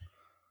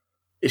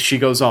 She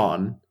goes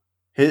on.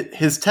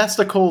 His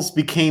testicles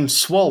became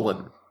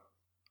swollen.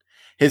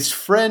 His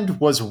friend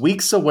was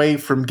weeks away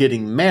from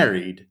getting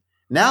married.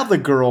 Now the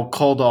girl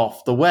called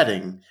off the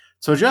wedding.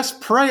 So just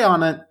pray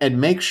on it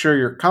and make sure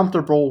you're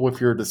comfortable with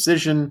your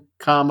decision,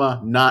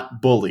 not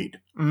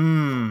bullied.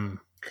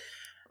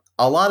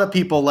 A lot of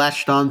people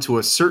latched on to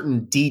a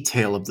certain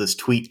detail of this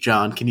tweet,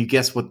 John. Can you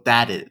guess what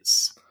that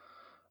is?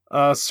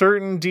 A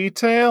certain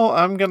detail?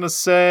 I'm going to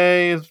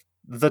say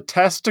the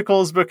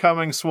testicles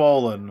becoming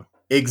swollen.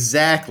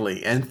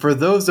 Exactly. And for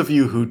those of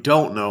you who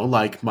don't know,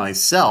 like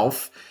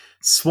myself,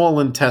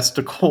 swollen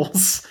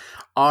testicles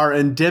are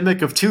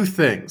endemic of two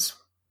things.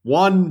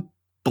 One,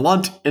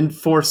 blunt and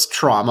force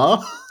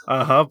trauma.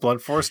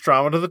 Blunt force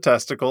trauma to the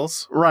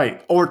testicles.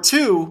 Right. Or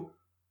two,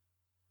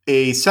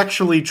 a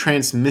sexually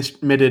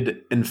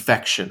transmitted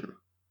infection.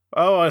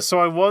 Oh, so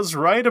I was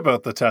right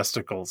about the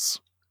testicles.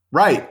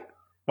 Right.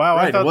 Wow,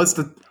 right.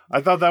 I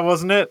thought that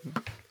wasn't it.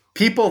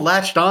 People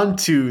latched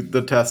onto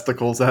the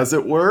testicles, as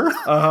it were.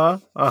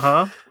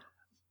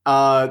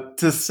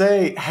 To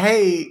say,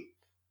 hey,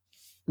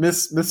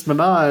 Miss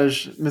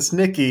Minaj, Miss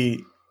Nikki,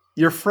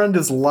 your friend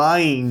is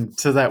lying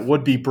to that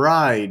would-be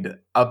bride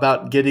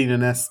about getting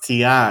an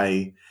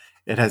STI.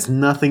 It has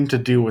nothing to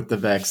do with the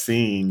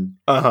vaccine.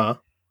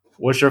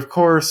 Which, of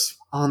course,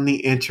 on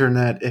the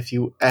internet, if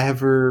you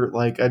ever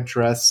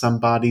address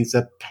somebody's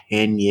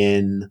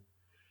opinion,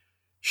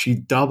 she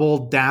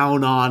doubled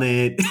down on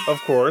it.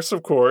 Of course.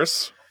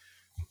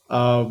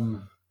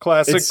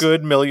 Classic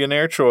good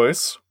millionaire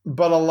choice.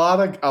 But a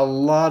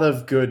lot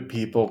of good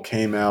people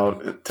came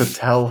out to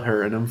tell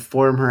her and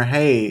inform her,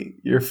 hey,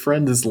 your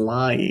friend is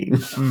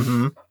lying.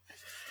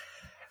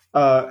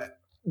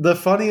 The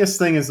funniest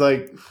thing is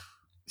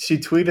she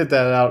tweeted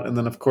that out, and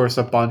then of course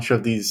a bunch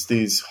of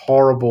these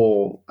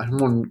horrible, I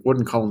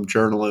wouldn't call them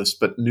journalists,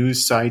 but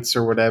news sites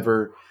or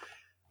whatever,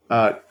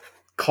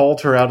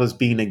 called her out as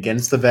being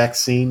against the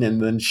vaccine,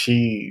 and then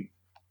she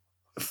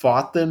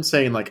fought them,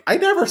 saying I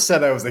never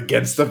said I was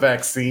against the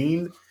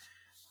vaccine.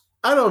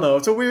 I don't know.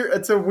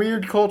 It's a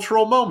weird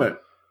cultural moment.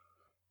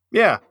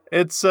 Yeah,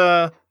 it's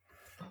an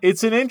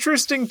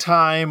interesting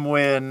time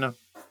when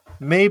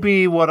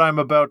maybe what I'm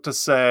about to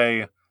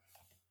say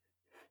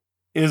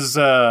is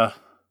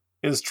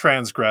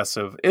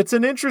transgressive. It's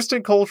an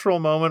interesting cultural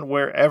moment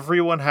where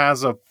everyone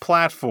has a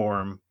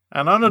platform,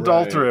 an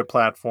unadulterated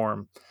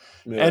platform,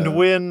 and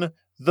when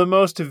the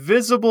most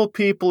visible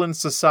people in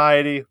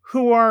society,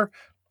 who are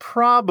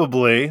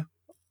probably,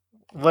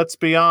 let's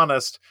be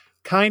honest,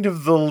 kind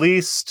of the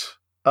least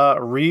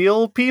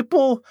real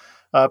people,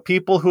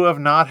 people who have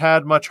not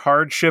had much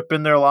hardship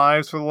in their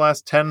lives for the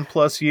last 10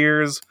 plus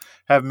years,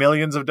 have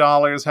millions of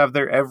dollars, have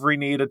their every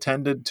need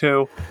attended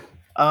to.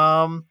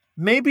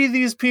 Maybe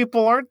these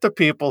people aren't the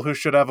people who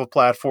should have a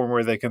platform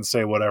where they can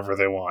say whatever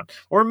they want.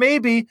 Or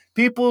maybe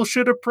people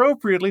should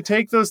appropriately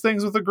take those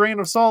things with a grain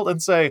of salt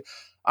and say,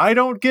 I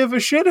don't give a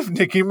shit if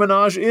Nicki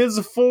Minaj is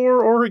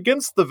for or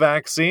against the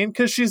vaccine,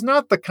 because she's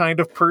not the kind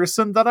of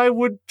person that I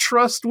would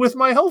trust with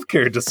my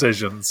healthcare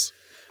decisions.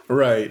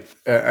 Right.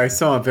 I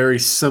saw a very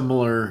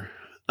similar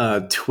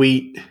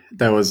tweet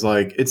that was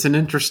like, it's an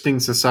interesting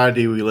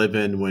society we live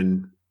in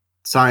when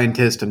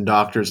scientists and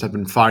doctors have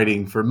been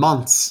fighting for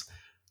months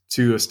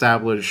to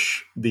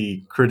establish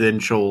the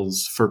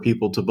credentials for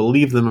people to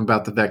believe them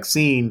about the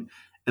vaccine,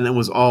 and it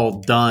was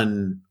all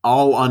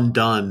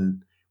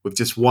undone with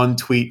just one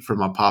tweet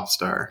from a pop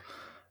star.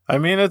 I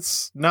mean,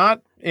 it's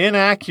not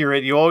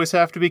inaccurate. You always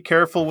have to be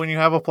careful when you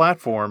have a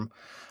platform.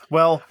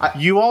 Well,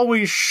 you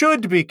always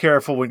should be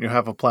careful when you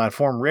have a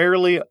platform.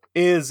 Rarely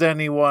is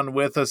anyone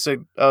with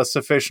a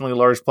sufficiently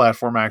large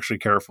platform actually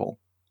careful.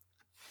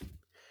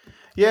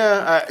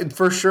 Yeah,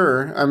 for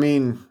sure. I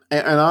mean,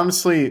 and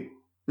honestly,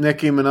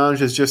 Nicki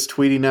Minaj is just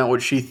tweeting out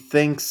what she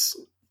thinks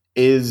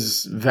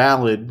is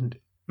valid,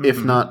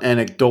 if not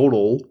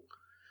anecdotal.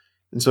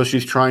 And so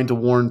she's trying to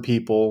warn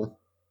people.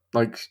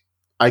 Like,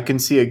 I can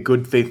see a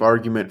good faith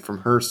argument from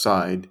her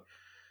side.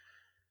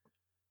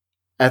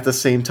 At the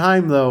same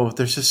time, though,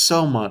 there's just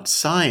so much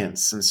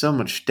science and so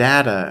much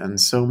data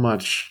and so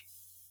much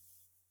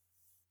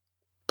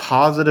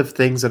positive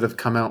things that have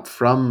come out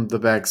from the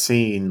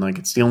vaccine. Like,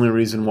 it's the only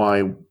reason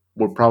why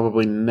we're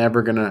probably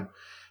never going to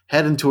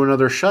head into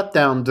another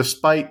shutdown,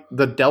 despite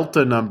the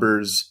Delta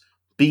numbers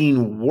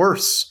being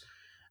worse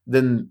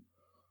than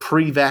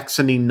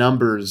pre-vaccine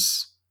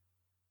numbers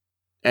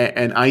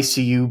and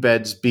ICU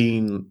beds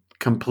being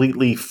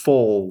completely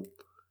full.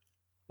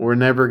 We're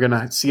never going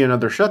to see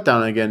another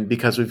shutdown again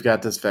because we've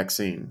got this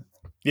vaccine.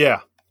 Yeah.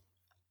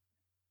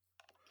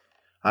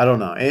 I don't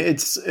know.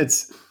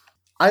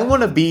 I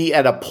want to be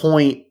at a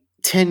point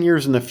 10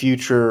 years in the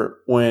future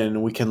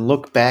when we can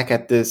look back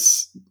at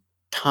this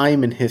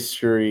time in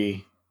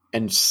history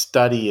and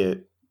study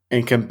it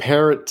and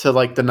compare it to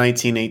like the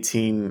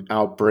 1918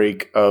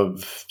 outbreak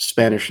of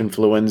Spanish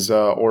influenza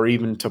or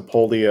even to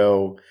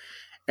polio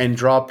and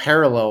draw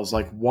parallels.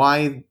 Like,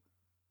 why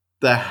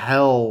the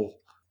hell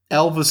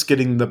Elvis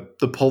getting the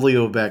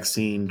polio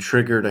vaccine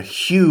triggered a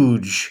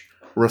huge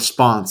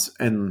response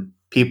in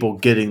people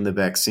getting the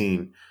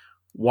vaccine.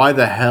 Why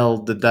the hell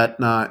did that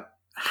not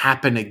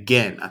happen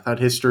again? I thought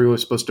history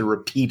was supposed to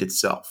repeat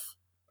itself.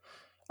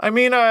 I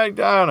mean, I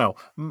don't know.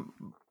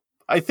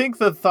 I think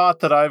the thought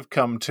that I've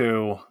come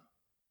to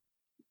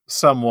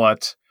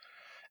somewhat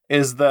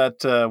is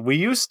that we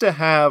used to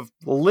have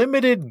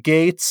limited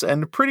gates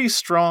and pretty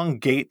strong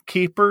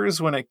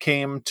gatekeepers when it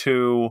came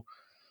to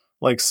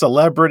like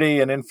celebrity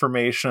and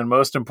information, and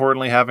most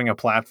importantly, having a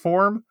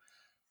platform.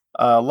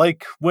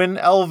 Like when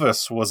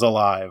Elvis was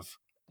alive.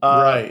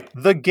 Right.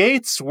 The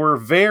gates were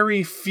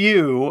very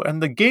few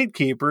and the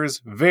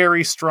gatekeepers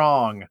very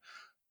strong.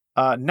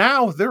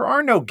 Now there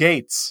are no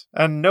gates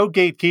and no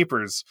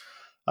gatekeepers.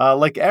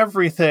 Like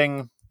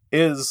everything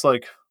is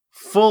like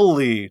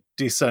fully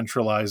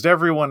decentralized.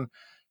 Everyone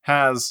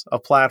has a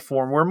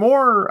platform. We're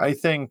more, I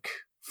think,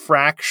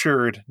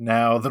 fractured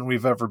now than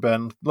we've ever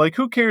been. Like,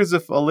 who cares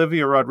if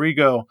Olivia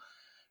Rodrigo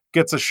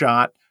gets a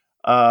shot?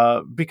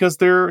 Because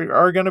there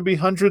are going to be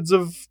hundreds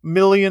of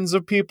millions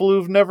of people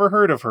who've never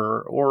heard of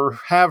her or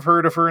have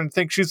heard of her and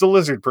think she's a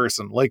lizard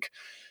person. Like,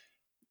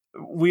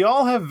 we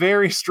all have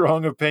very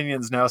strong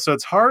opinions now, so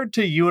it's hard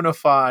to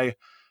unify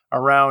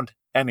around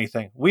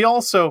anything. We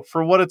also,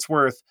 for what it's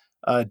worth,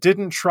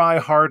 didn't try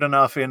hard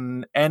enough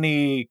in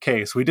any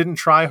case. We didn't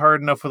try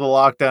hard enough with a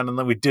lockdown, and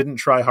then we didn't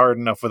try hard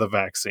enough with a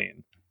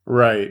vaccine.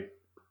 Right.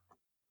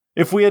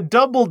 If we had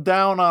doubled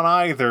down on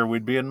either,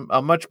 we'd be in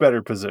a much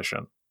better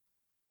position.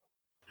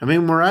 I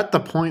mean, we're at the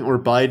point where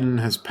Biden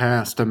has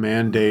passed a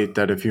mandate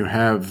that if you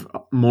have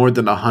more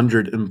than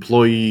 100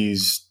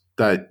 employees,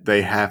 that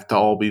they have to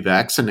all be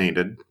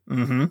vaccinated.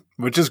 Mm-hmm.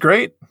 Which is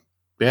great.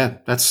 Yeah,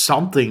 that's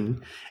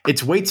something.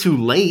 It's way too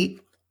late.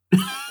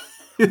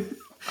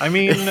 I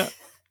mean,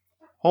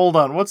 hold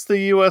on. What's the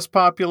U.S.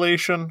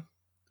 population?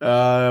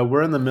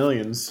 We're in the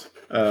millions.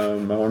 I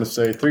want to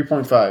say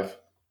 3.5.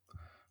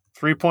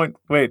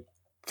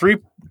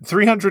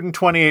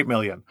 328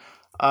 million.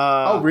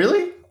 Oh,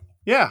 really?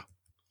 Yeah.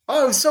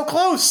 Oh, it was so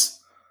close.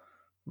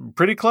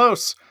 Pretty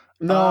close.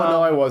 No,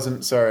 I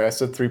wasn't. Sorry, I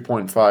said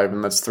 3.5,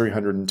 and that's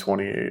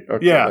 328.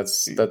 Okay, yeah,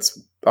 that's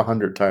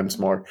 100 times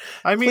more.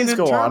 I mean, Please in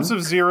go terms on.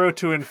 of 0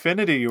 to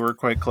infinity, you were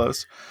quite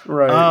close.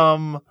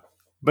 Right.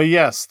 But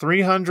yes,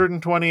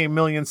 328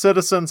 million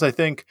citizens. I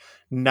think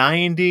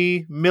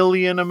 90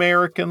 million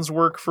Americans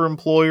work for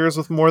employers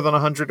with more than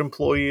 100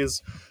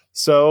 employees.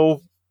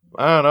 So,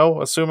 I don't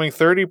know, assuming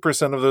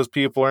 30% of those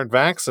people aren't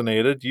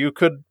vaccinated, you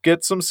could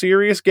get some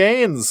serious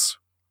gains.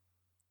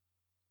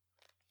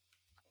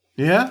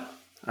 Yeah.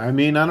 I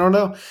mean, I don't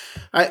know.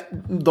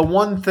 The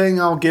one thing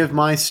I'll give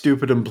my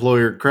stupid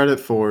employer credit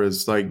for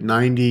is like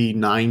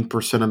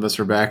 99% of us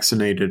are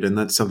vaccinated, and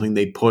that's something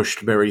they pushed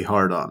very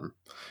hard on.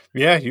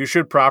 Yeah, you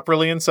should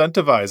properly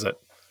incentivize it.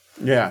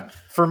 Yeah.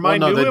 For my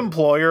new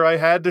employer, I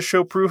had to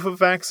show proof of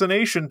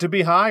vaccination to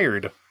be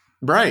hired.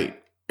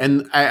 Right.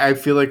 And I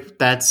feel like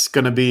that's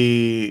going to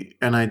be,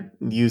 and I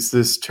use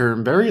this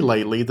term very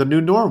lightly, the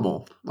new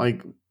normal.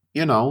 Like,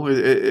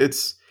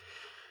 it's.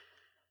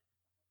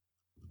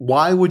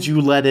 Why would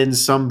you let in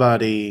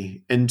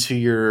somebody into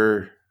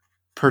your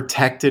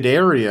protected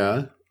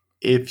area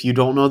if you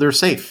don't know they're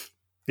safe?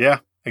 Yeah,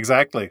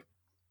 exactly.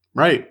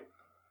 Right.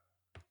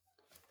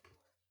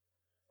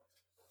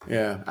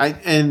 Yeah.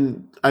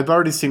 I've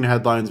already seen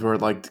headlines where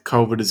like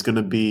COVID is going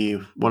to be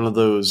one of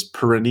those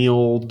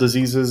perennial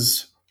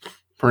diseases,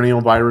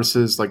 perennial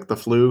viruses like the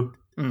flu.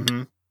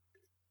 Mm-hmm.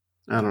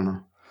 I don't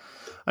know.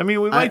 I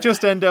mean, we might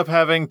just end up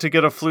having to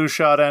get a flu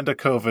shot and a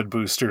COVID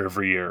booster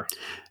every year.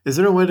 Is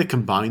there a way to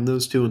combine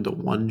those two into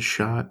one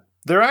shot?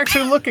 They're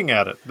actually looking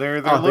at it.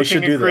 They're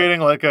looking at creating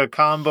like a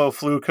combo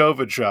flu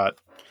COVID shot.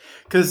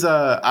 Because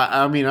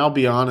I mean, I'll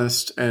be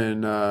honest,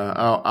 and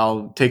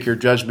I'll take your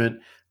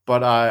judgment.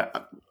 But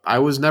I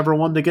was never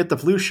one to get the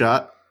flu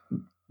shot,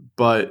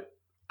 but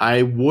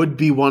I would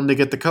be one to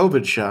get the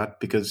COVID shot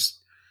because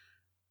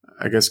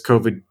I guess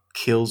COVID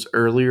kills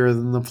earlier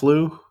than the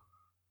flu.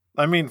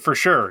 I mean, for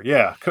sure,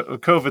 yeah.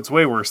 COVID's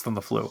way worse than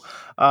the flu.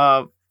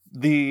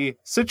 The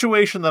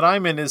situation that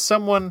I'm in is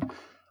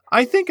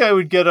I think I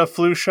would get a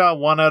flu shot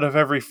 1 out of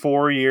every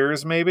 4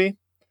 years, maybe.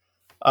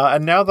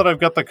 And now that I've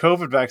got the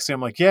COVID vaccine,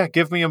 I'm like, yeah,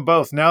 give me them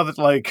both. Now that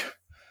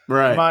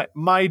right.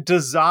 my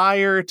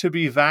desire to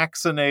be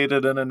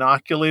vaccinated and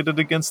inoculated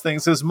against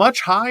things is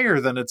much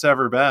higher than it's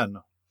ever been.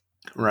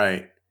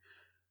 Right.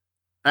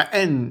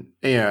 And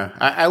yeah,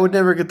 I would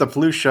never get the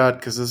flu shot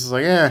because this is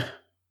like, I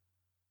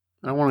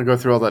don't want to go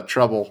through all that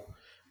trouble,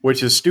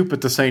 which is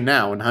stupid to say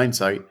now in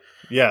hindsight.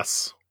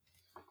 Yes.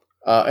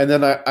 And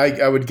then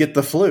I would get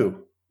the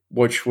flu,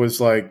 which was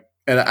like,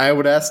 and I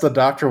would ask the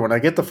doctor when I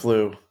got the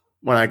flu,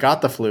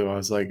 I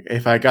was like,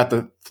 if I got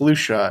the flu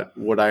shot,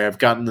 would I have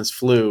gotten this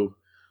flu?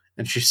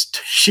 And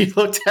she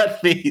looked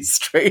at me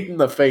straight in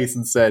the face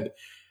and said,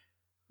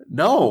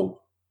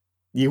 no,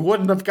 you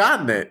wouldn't have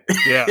gotten it.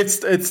 Yeah. It's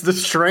the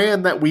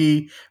strand that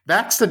we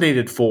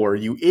vaccinated for,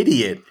 you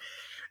idiot.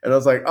 And I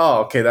was like,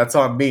 oh, okay, that's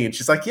on me. And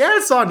she's like, yeah,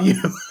 it's on you.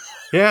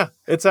 Yeah,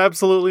 it's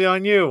absolutely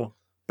on you.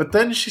 But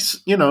then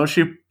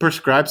she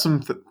prescribed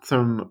some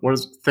what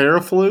is it,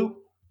 Theraflu?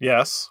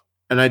 Yes.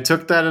 And I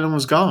took that and it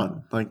was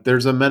gone. Like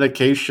there's a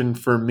medication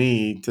for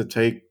me to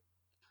take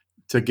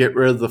to get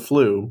rid of the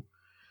flu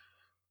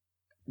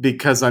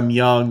because I'm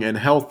young and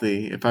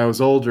healthy. If I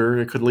was older,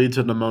 it could lead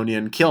to pneumonia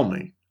and kill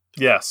me.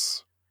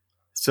 Yes.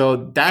 So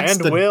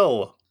that's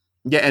will.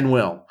 Yeah, and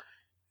will.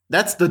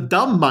 That's the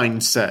dumb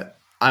mindset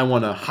I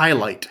want to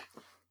highlight.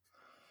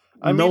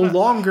 No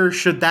longer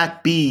should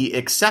that be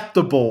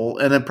acceptable,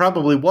 and it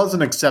probably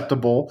wasn't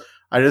acceptable.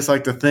 I just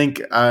like to think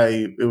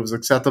it was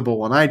acceptable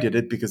when I did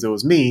it because it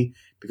was me,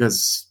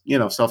 because,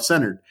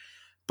 self-centered.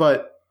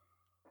 But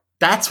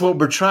that's what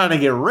we're trying to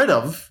get rid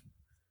of,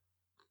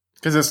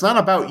 because it's not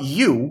about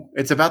you,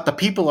 it's about the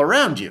people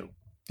around you.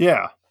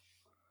 Yeah.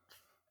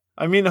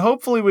 I mean,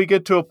 hopefully we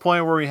get to a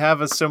point where we have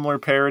a similar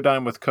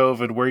paradigm with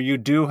COVID, where you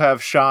do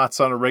have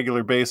shots on a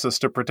regular basis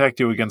to protect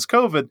you against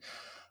COVID,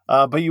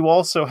 but you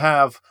also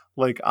have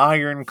like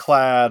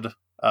ironclad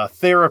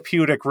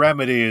therapeutic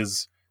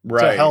remedies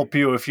to help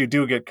you if you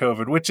do get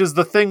COVID, which is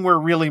the thing we're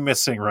really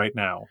missing right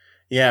now.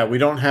 Yeah, we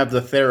don't have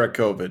the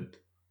Thera-COVID.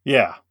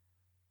 Yeah.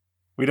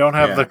 We don't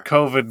have the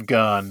COVID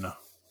gun.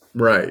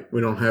 Right. We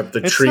don't have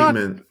the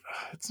treatment.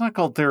 It's not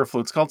called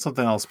Theraflu. It's called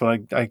something else,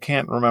 but I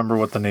can't remember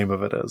what the name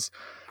of it is.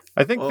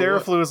 I think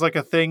Theraflu is like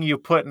a thing you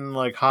put in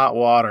like hot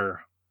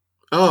water.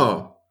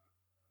 Oh.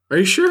 Are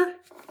you sure?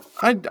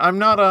 I'm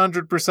not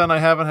 100%. I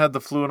haven't had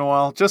the flu in a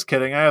while. Just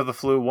kidding. I have the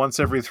flu once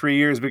every 3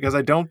 years because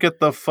I don't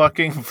get the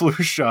fucking flu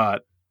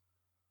shot.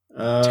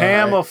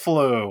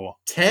 Tamiflu.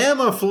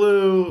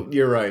 Tamiflu.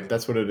 You're right.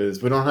 That's what it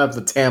is. We don't have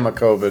the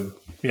Tama-COVID.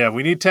 Yeah,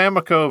 we need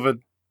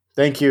Tama-COVID.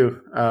 Thank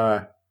you.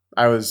 I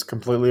was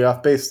completely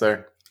off base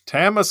there.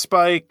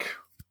 Tama-Spike.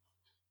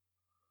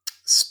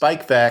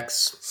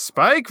 Spikevax.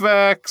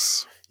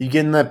 You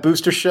getting that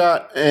booster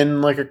shot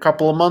in like a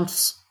couple of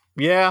months?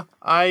 Yeah,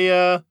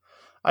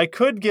 I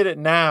could get it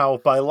now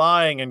by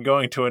lying and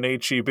going to an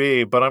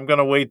HEB, but I'm going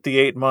to wait the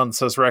 8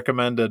 months as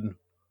recommended.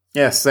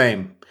 Yeah,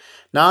 same.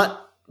 Not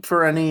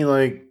for any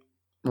like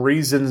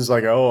reasons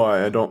like,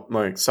 I don't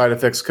like side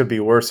effects could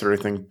be worse or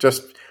anything.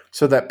 Just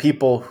so that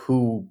people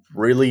who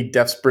really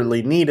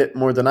desperately need it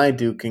more than I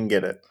do can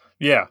get it.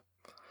 Yeah.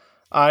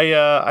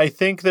 I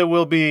think that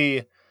we'll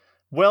be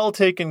well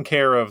taken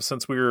care of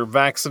since we were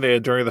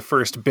vaccinated during the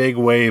first big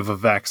wave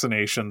of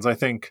vaccinations.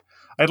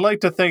 I'd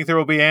like to think there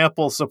will be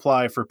ample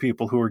supply for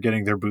people who are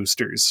getting their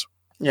boosters.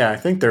 Yeah, I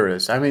think there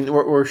is. I mean,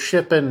 we're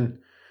shipping.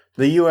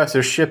 The U.S.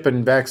 is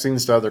shipping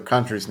vaccines to other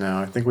countries now.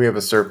 I think we have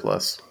a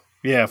surplus.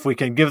 Yeah, if we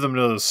can give them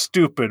to those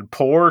stupid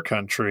poor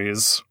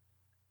countries.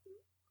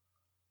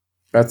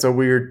 That's a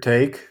weird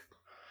take.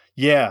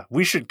 Yeah,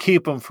 we should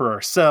keep them for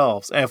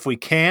ourselves. And if we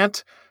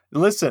can't,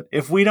 listen,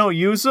 if we don't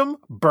use them,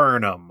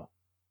 burn them.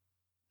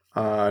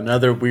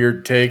 Another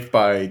weird take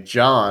by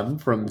John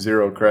from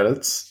Zero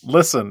Credits.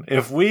 Listen,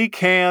 if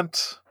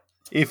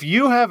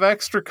you have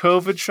extra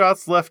COVID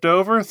shots left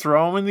over,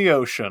 throw them in the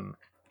ocean.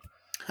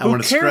 Who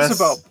cares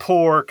about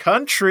poor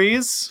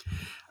countries?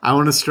 I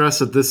want to stress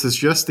that this is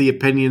just the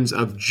opinions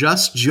of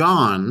just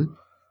John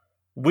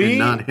and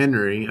not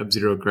Henry of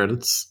Zero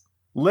Credits.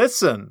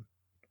 Listen,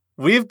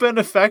 we've been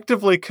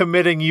effectively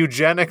committing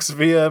eugenics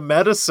via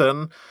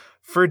medicine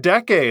for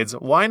decades.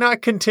 Why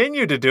not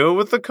continue to do it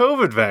with the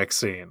COVID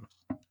vaccine?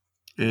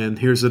 And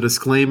here's a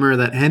disclaimer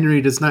that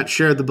Henry does not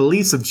share the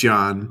beliefs of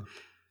John,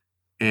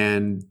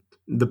 and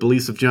the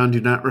beliefs of John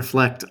do not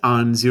reflect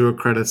on Zero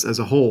Credits as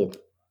a whole.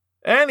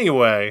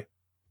 Anyway,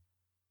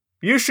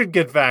 you should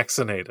get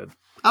vaccinated.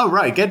 Oh,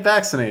 right. Get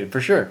vaccinated, for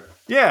sure.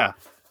 Yeah.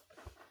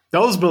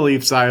 Those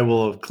beliefs I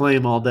will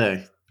claim all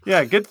day.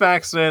 Yeah, get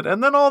vaccinated,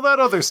 and then all that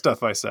other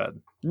stuff I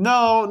said.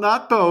 No,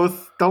 not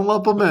both. Don't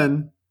lump them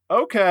in.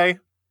 Okay.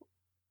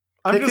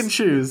 Pick and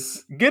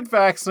choose. Get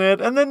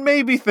vaccinated, and then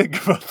maybe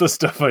think about the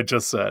stuff I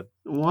just said.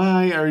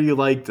 Why are you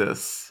like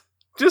this?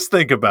 Just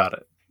think about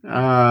it.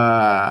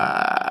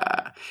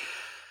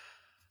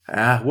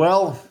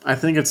 Well, I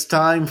think it's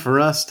time for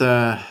us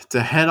to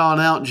head on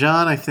out,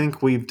 John. I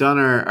think we've done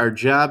our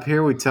job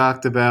here. We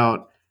talked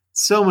about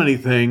so many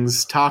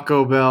things.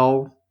 Taco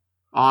Bell,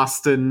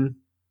 Austin,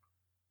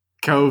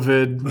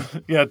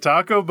 COVID. Yeah,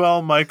 Taco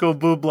Bell, Michael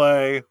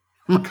Bublé,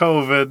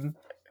 COVID.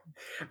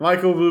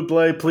 Michael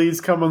Bublé, please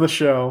come on the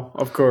show.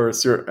 Of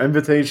course, your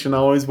invitation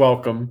always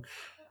welcome.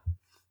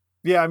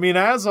 Yeah, I mean,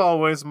 as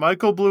always,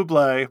 Michael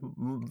Bublé,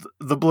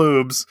 the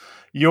Bloobs,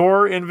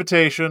 your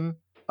invitation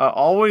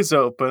always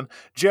open.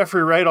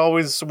 Jeffrey Wright,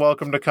 always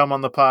welcome to come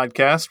on the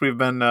podcast. We've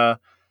been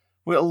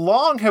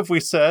long have we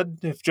said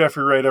if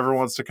Jeffrey Wright ever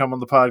wants to come on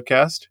the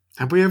podcast.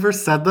 Have we ever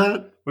said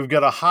that? We've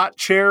got a hot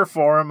chair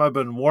for him. I've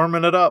been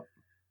warming it up.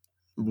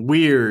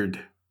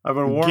 Weird. I've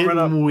been warming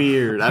up.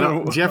 Weird.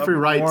 Jeffrey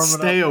Wright,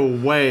 stay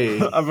away.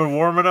 I've been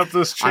warming up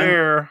this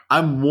chair.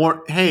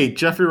 Hey,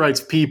 Jeffrey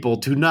Wright's people,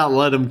 do not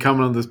let him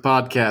come on this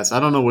podcast. I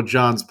don't know what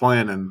John's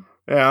planning.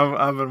 Yeah,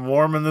 I've been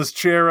warming this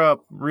chair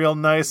up real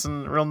nice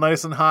and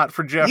hot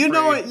for Jeffrey. You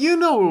know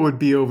it would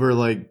be over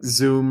like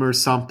Zoom or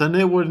something.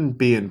 It wouldn't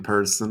be in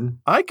person.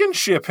 I can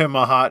ship him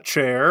a hot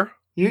chair.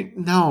 You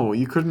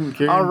couldn't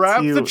guarantee. I'll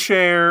wrap the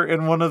chair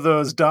in one of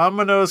those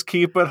Domino's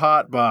Keep It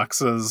Hot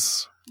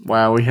boxes.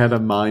 Wow, we had a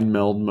mind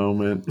meld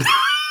moment.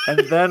 And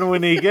then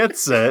when he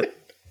gets it,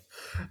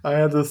 I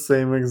had the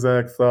same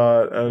exact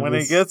thought. When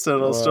he gets it,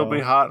 it'll still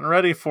be hot and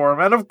ready for him.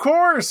 And of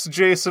course,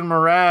 Jason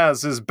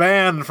Mraz is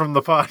banned from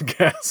the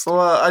podcast.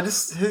 Well,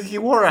 he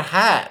wore a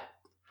hat.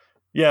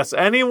 Yes,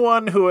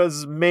 anyone who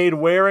has made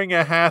wearing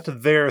a hat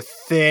their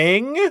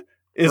thing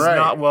is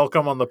not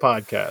welcome on the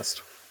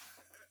podcast.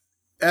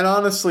 And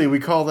honestly, we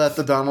call that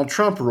the Donald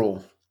Trump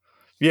rule.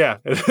 Yeah,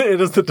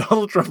 it is the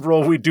Donald Trump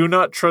rule. We do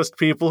not trust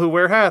people who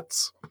wear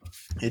hats.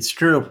 It's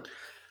true.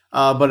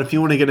 But if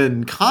you want to get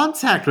in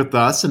contact with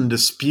us and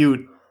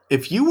dispute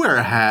if you wear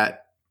a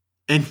hat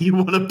and you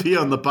want to be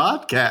on the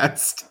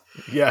podcast,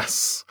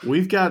 yes,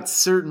 we've got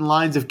certain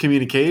lines of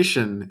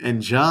communication,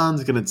 and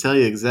John's going to tell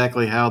you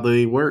exactly how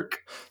they work.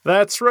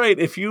 That's right.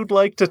 If you'd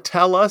like to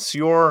tell us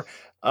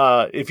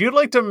if you'd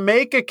like to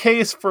make a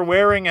case for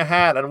wearing a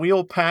hat, and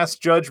we'll pass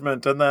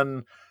judgment, and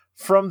then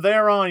from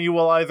there on, you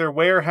will either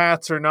wear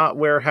hats or not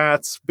wear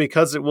hats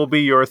because it will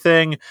be your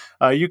thing.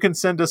 You can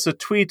send us a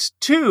tweet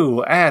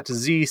to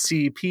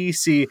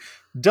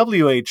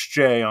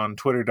 @ZCPCWHJ on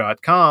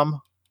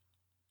Twitter.com,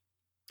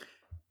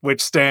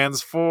 which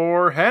stands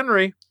for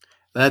Henry.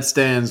 That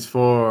stands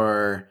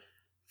for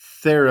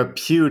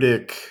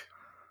therapeutic.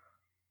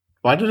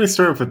 Why did I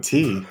start with a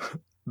T?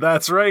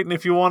 That's right. And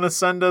if you want to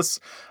send us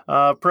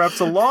perhaps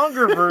a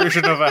longer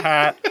version of a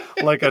hat,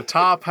 like a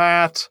top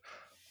hat,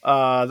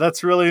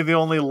 that's really the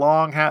only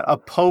long hat, a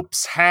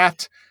Pope's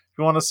hat. If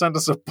you want to send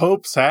us a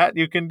Pope's hat,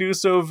 you can do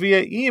so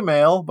via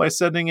email by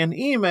sending an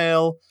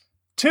email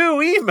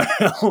to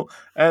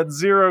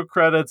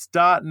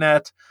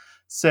email@zerocredits.net.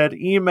 Said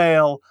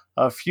email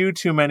a few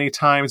too many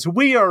times.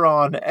 We are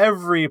on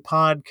every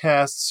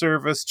podcast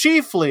service.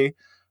 Chiefly,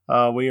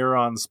 we are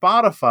on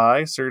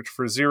Spotify. Search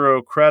for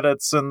Zero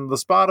Credits in the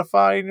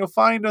Spotify and you'll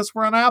find us.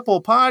 We're on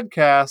Apple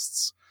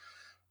Podcasts.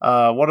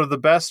 One of the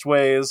best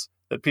ways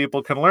that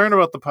people can learn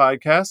about the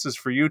podcast is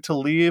for you to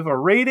leave a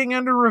rating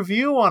and a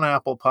review on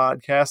Apple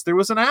Podcasts. There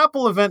was an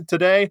Apple event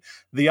today.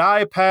 The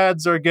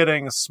iPads are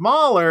getting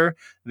smaller.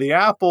 the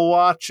Apple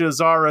Watches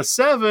are a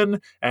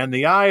 7, and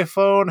the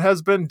iPhone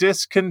has been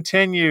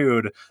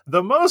discontinued.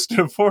 The most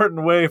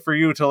important way for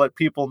you to let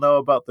people know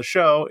about the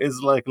show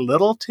is like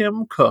little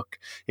Tim Cook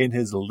in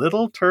his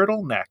little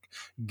turtleneck.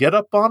 Get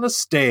up on a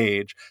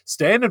stage,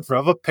 stand in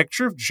front of a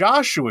picture of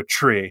Joshua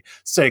Tree,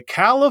 say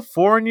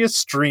California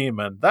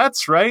Streamin'.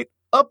 That's right,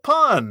 a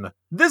pun.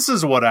 This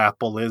is what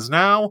Apple is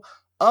now,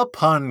 a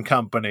pun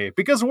company,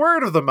 because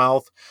word of the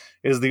mouth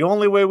is the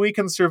only way we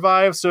can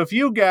survive. So if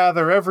you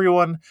gather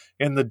everyone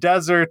in the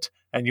desert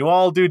and you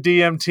all do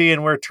DMT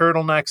and wear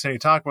turtlenecks and you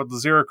talk about the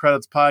Zero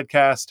Credits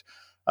podcast,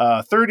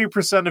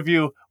 30% of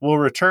you will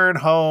return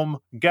home,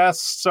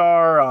 guest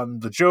star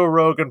on the Joe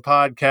Rogan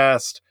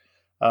podcast,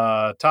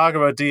 talk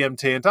about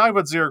DMT and talk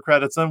about Zero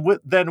Credits, and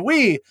then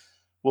we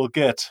will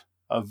get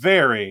a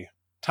very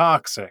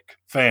toxic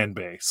fan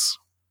base.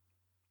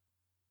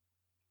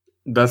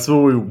 That's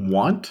what we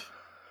want?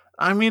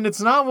 I mean, it's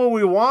not what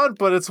we want,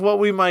 but it's what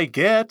we might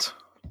get.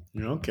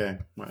 Okay,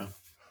 well.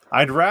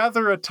 I'd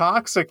rather a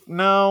toxic...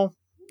 No,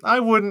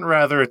 I wouldn't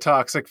rather a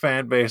toxic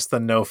fan base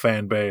than no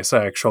fan base,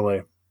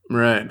 actually.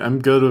 Right, I'm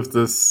good with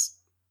this.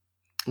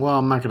 Well,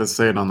 I'm not going to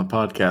say it on the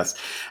podcast.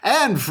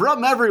 And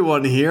from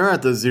everyone here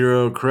at the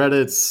Zero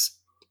Credits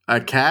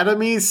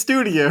Academy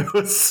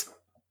Studios.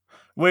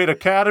 Wait,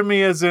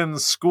 Academy is in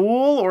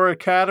school or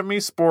Academy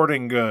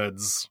Sporting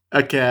Goods?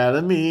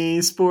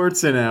 Academy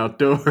Sports and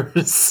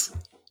Outdoors.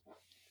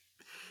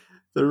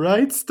 The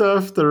right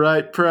stuff, the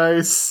right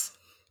price.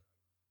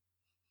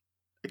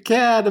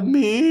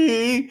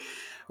 Academy.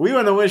 We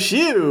want to wish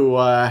you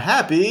a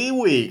happy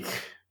week.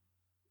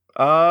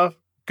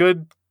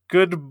 Good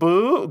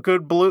buble,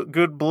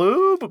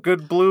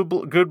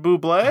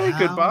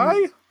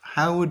 goodbye.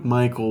 How would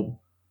Michael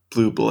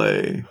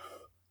Bublé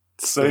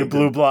say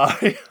blue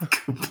bly?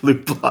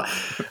 Blue bly.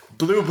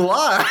 Blue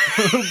bly.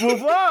 Blue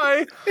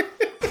bly.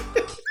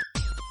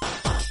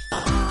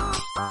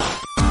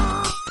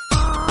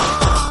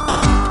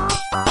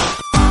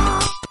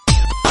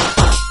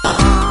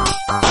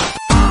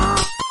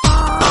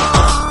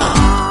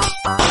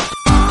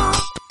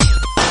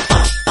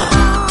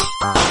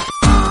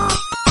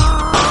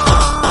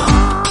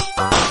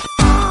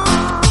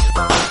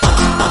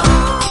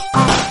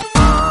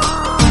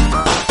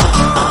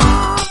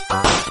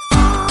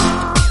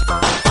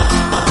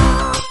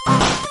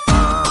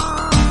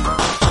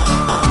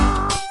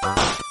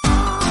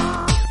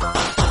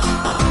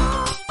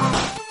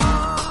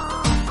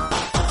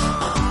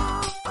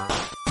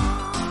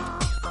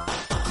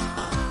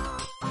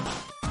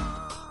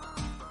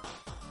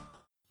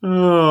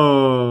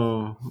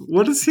 Oh,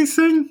 what does he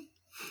sing?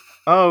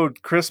 Oh,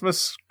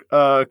 Christmas.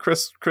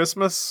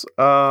 Christmas.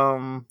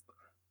 That's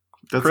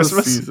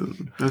Christmas. a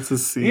season. That's a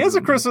season. He has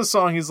a Christmas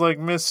song. He's like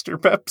Mr.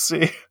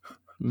 Pepsi.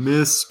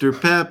 Mr.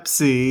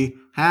 Pepsi,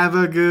 have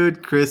a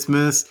good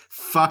Christmas.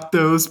 Fuck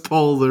those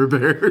polar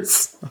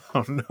bears.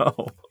 Oh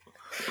no.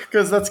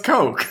 Because that's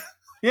Coke.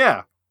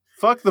 Yeah.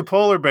 Fuck the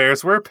polar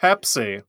bears. We're Pepsi.